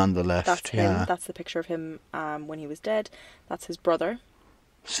the one on the left. That's him. Yeah. That's the picture of him when he was dead. That's his brother.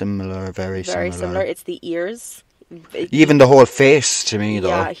 Similar, very similar. It's the ears. Even the whole face to me, though.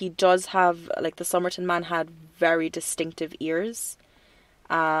 Yeah, he does have, like, the Somerton Man had very distinctive ears.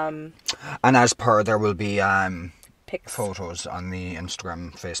 And as per, there will be Pics. photos on the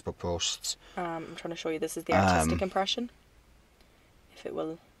Instagram, Facebook posts. I'm trying to show you. This is the artistic impression. If it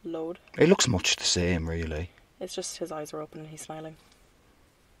will load. It looks much the same, really. It's just his eyes are open and he's smiling.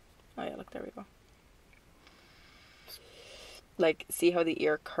 Oh yeah, look, there we go. Like, see how the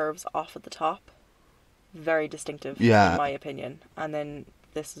ear curves off at the top? Very distinctive, Yeah. in my opinion. And then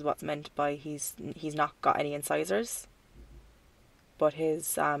this is what's meant by he's not got any incisors, but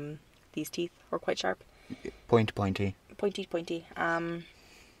his these teeth are quite sharp. Pointy. Pointy. And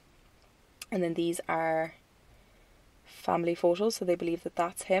then these are family photos, so they believe that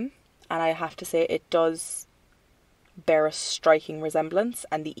that's him. And I have to say, it does bear a striking resemblance.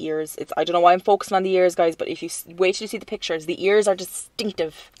 And the ears, I don't know why I'm focusing on the ears, guys, but if you wait till you see the pictures, the ears are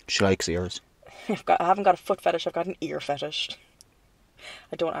distinctive. She likes ears. I haven't got a foot fetish, I've got an ear fetish.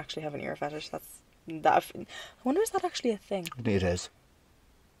 I don't actually have an ear fetish. I wonder, is that actually a thing? It is.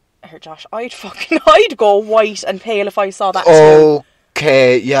 Here, Josh, I'd go white and pale if I saw that too.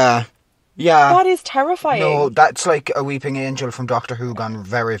 Okay, yeah. Yeah. That is terrifying. No, that's like a weeping angel from Doctor Who gone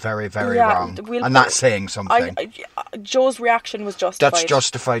very, very, very wrong. And that's saying something. Joe's reaction was justified. That's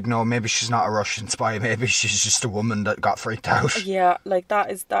justified. No, maybe she's not a Russian spy. Maybe she's just a woman that got freaked out. Yeah, like that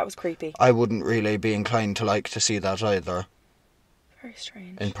was creepy. I wouldn't really be inclined to like to see that either. Very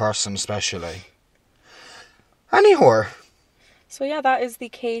strange. In person, especially. Anyhow. So yeah, that is the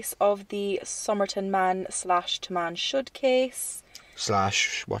case of the Somerton Man / Tamám shud case. /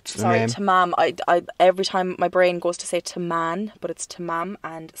 what's the Sorry, name? Tamám. I every time my brain goes to say Taman, but it's Tamám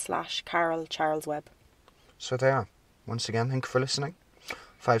and / Carol Charles Webb. So there. Once again, thank you for listening.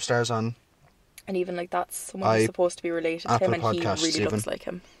 5 stars on. And even like that's someone who's supposed to be related to him, and he really looks like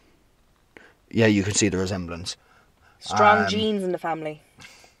him. Yeah, you can see the resemblance. Strong genes in the family.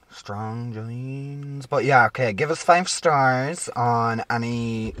 Strong genes. But yeah, okay, give us 5 stars on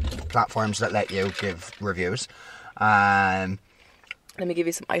any platforms that let you give reviews. Let me give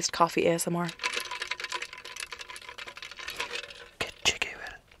you some iced coffee ASMR. Get jiggy with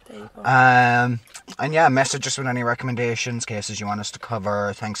it. There you go. And yeah, message us with any recommendations, cases you want us to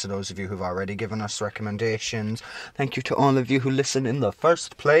cover. Thanks to those of you who've already given us recommendations. Thank you to all of you who listen in the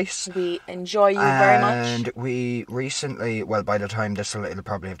first place. We enjoy you very much. And we recently, well, by the time it'll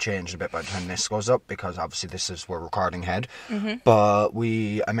probably have changed a bit by the time this goes up, because obviously we're recording ahead. Mm-hmm. But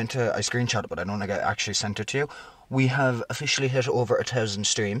I screenshot it, but I don't think I actually sent it to you. We have officially hit over 1,000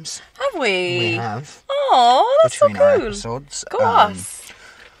 streams. Have we? We have. Oh, that's so cool. Between our episodes. Go us.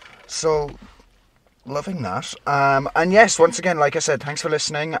 So, loving that. And yes, once again, like I said, thanks for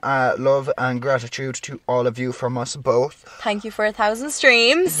listening. Love and gratitude to all of you from us both. Thank you for 1,000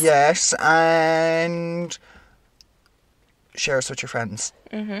 streams. Yes, and share us with your friends.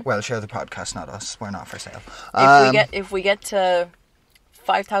 Mm-hmm. Well, share the podcast, not us. We're not for sale. If we get to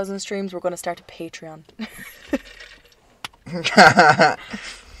 5,000 streams, we're going to start a Patreon. That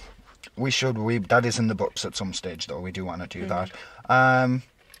is in the books at some stage, though. We do want to do that.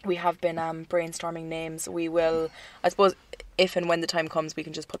 We have been brainstorming names. We will, I suppose, if and when the time comes, we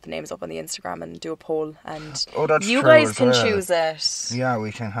can just put the names up on the Instagram and do a poll, and you guys can choose it. Yeah,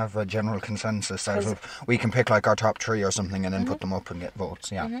 we can have a general consensus. We can pick like our top 3 or something, and then put them up and get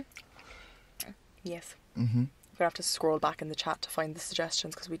votes. Yeah. Mm-hmm. Yes. Mm-hmm. We're gonna have to scroll back in the chat to find the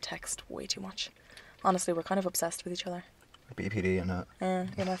suggestions because we text way too much. Honestly, we're kind of obsessed with each other. BPD, innit?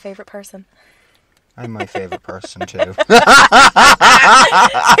 You're my favourite person. I'm my favourite person too.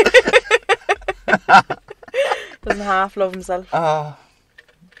 Doesn't half love himself. Oh.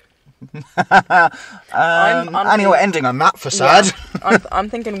 Anyway, ending on that facade. Yeah, I'm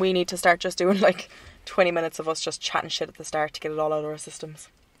thinking we need to start just doing like 20 minutes of us just chatting shit at the start to get it all out of our systems.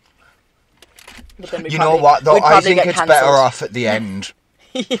 But then know what though? I think it's better off at the end.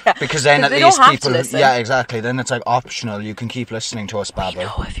 Yeah. Because then at least people... Yeah, exactly. Then it's like optional. You can keep listening to us babble. We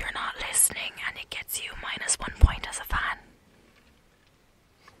know if you're not listening and it gets you -1 point as a fan.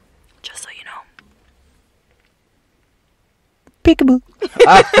 Just so you know. Peekaboo.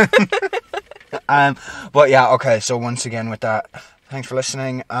 But yeah, okay. So once again with that, thanks for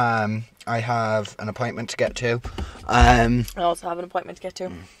listening. I have an appointment to get to. I also have an appointment to get to.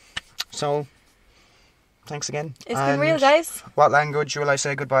 So... Thanks again. It's been real, guys. What language will I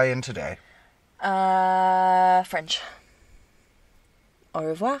say goodbye in today? French. Au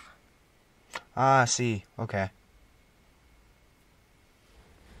revoir. Ah, si. Okay.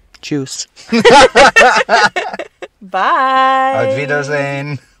 Tschüss. Bye. Auf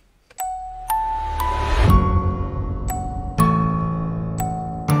Wiedersehen.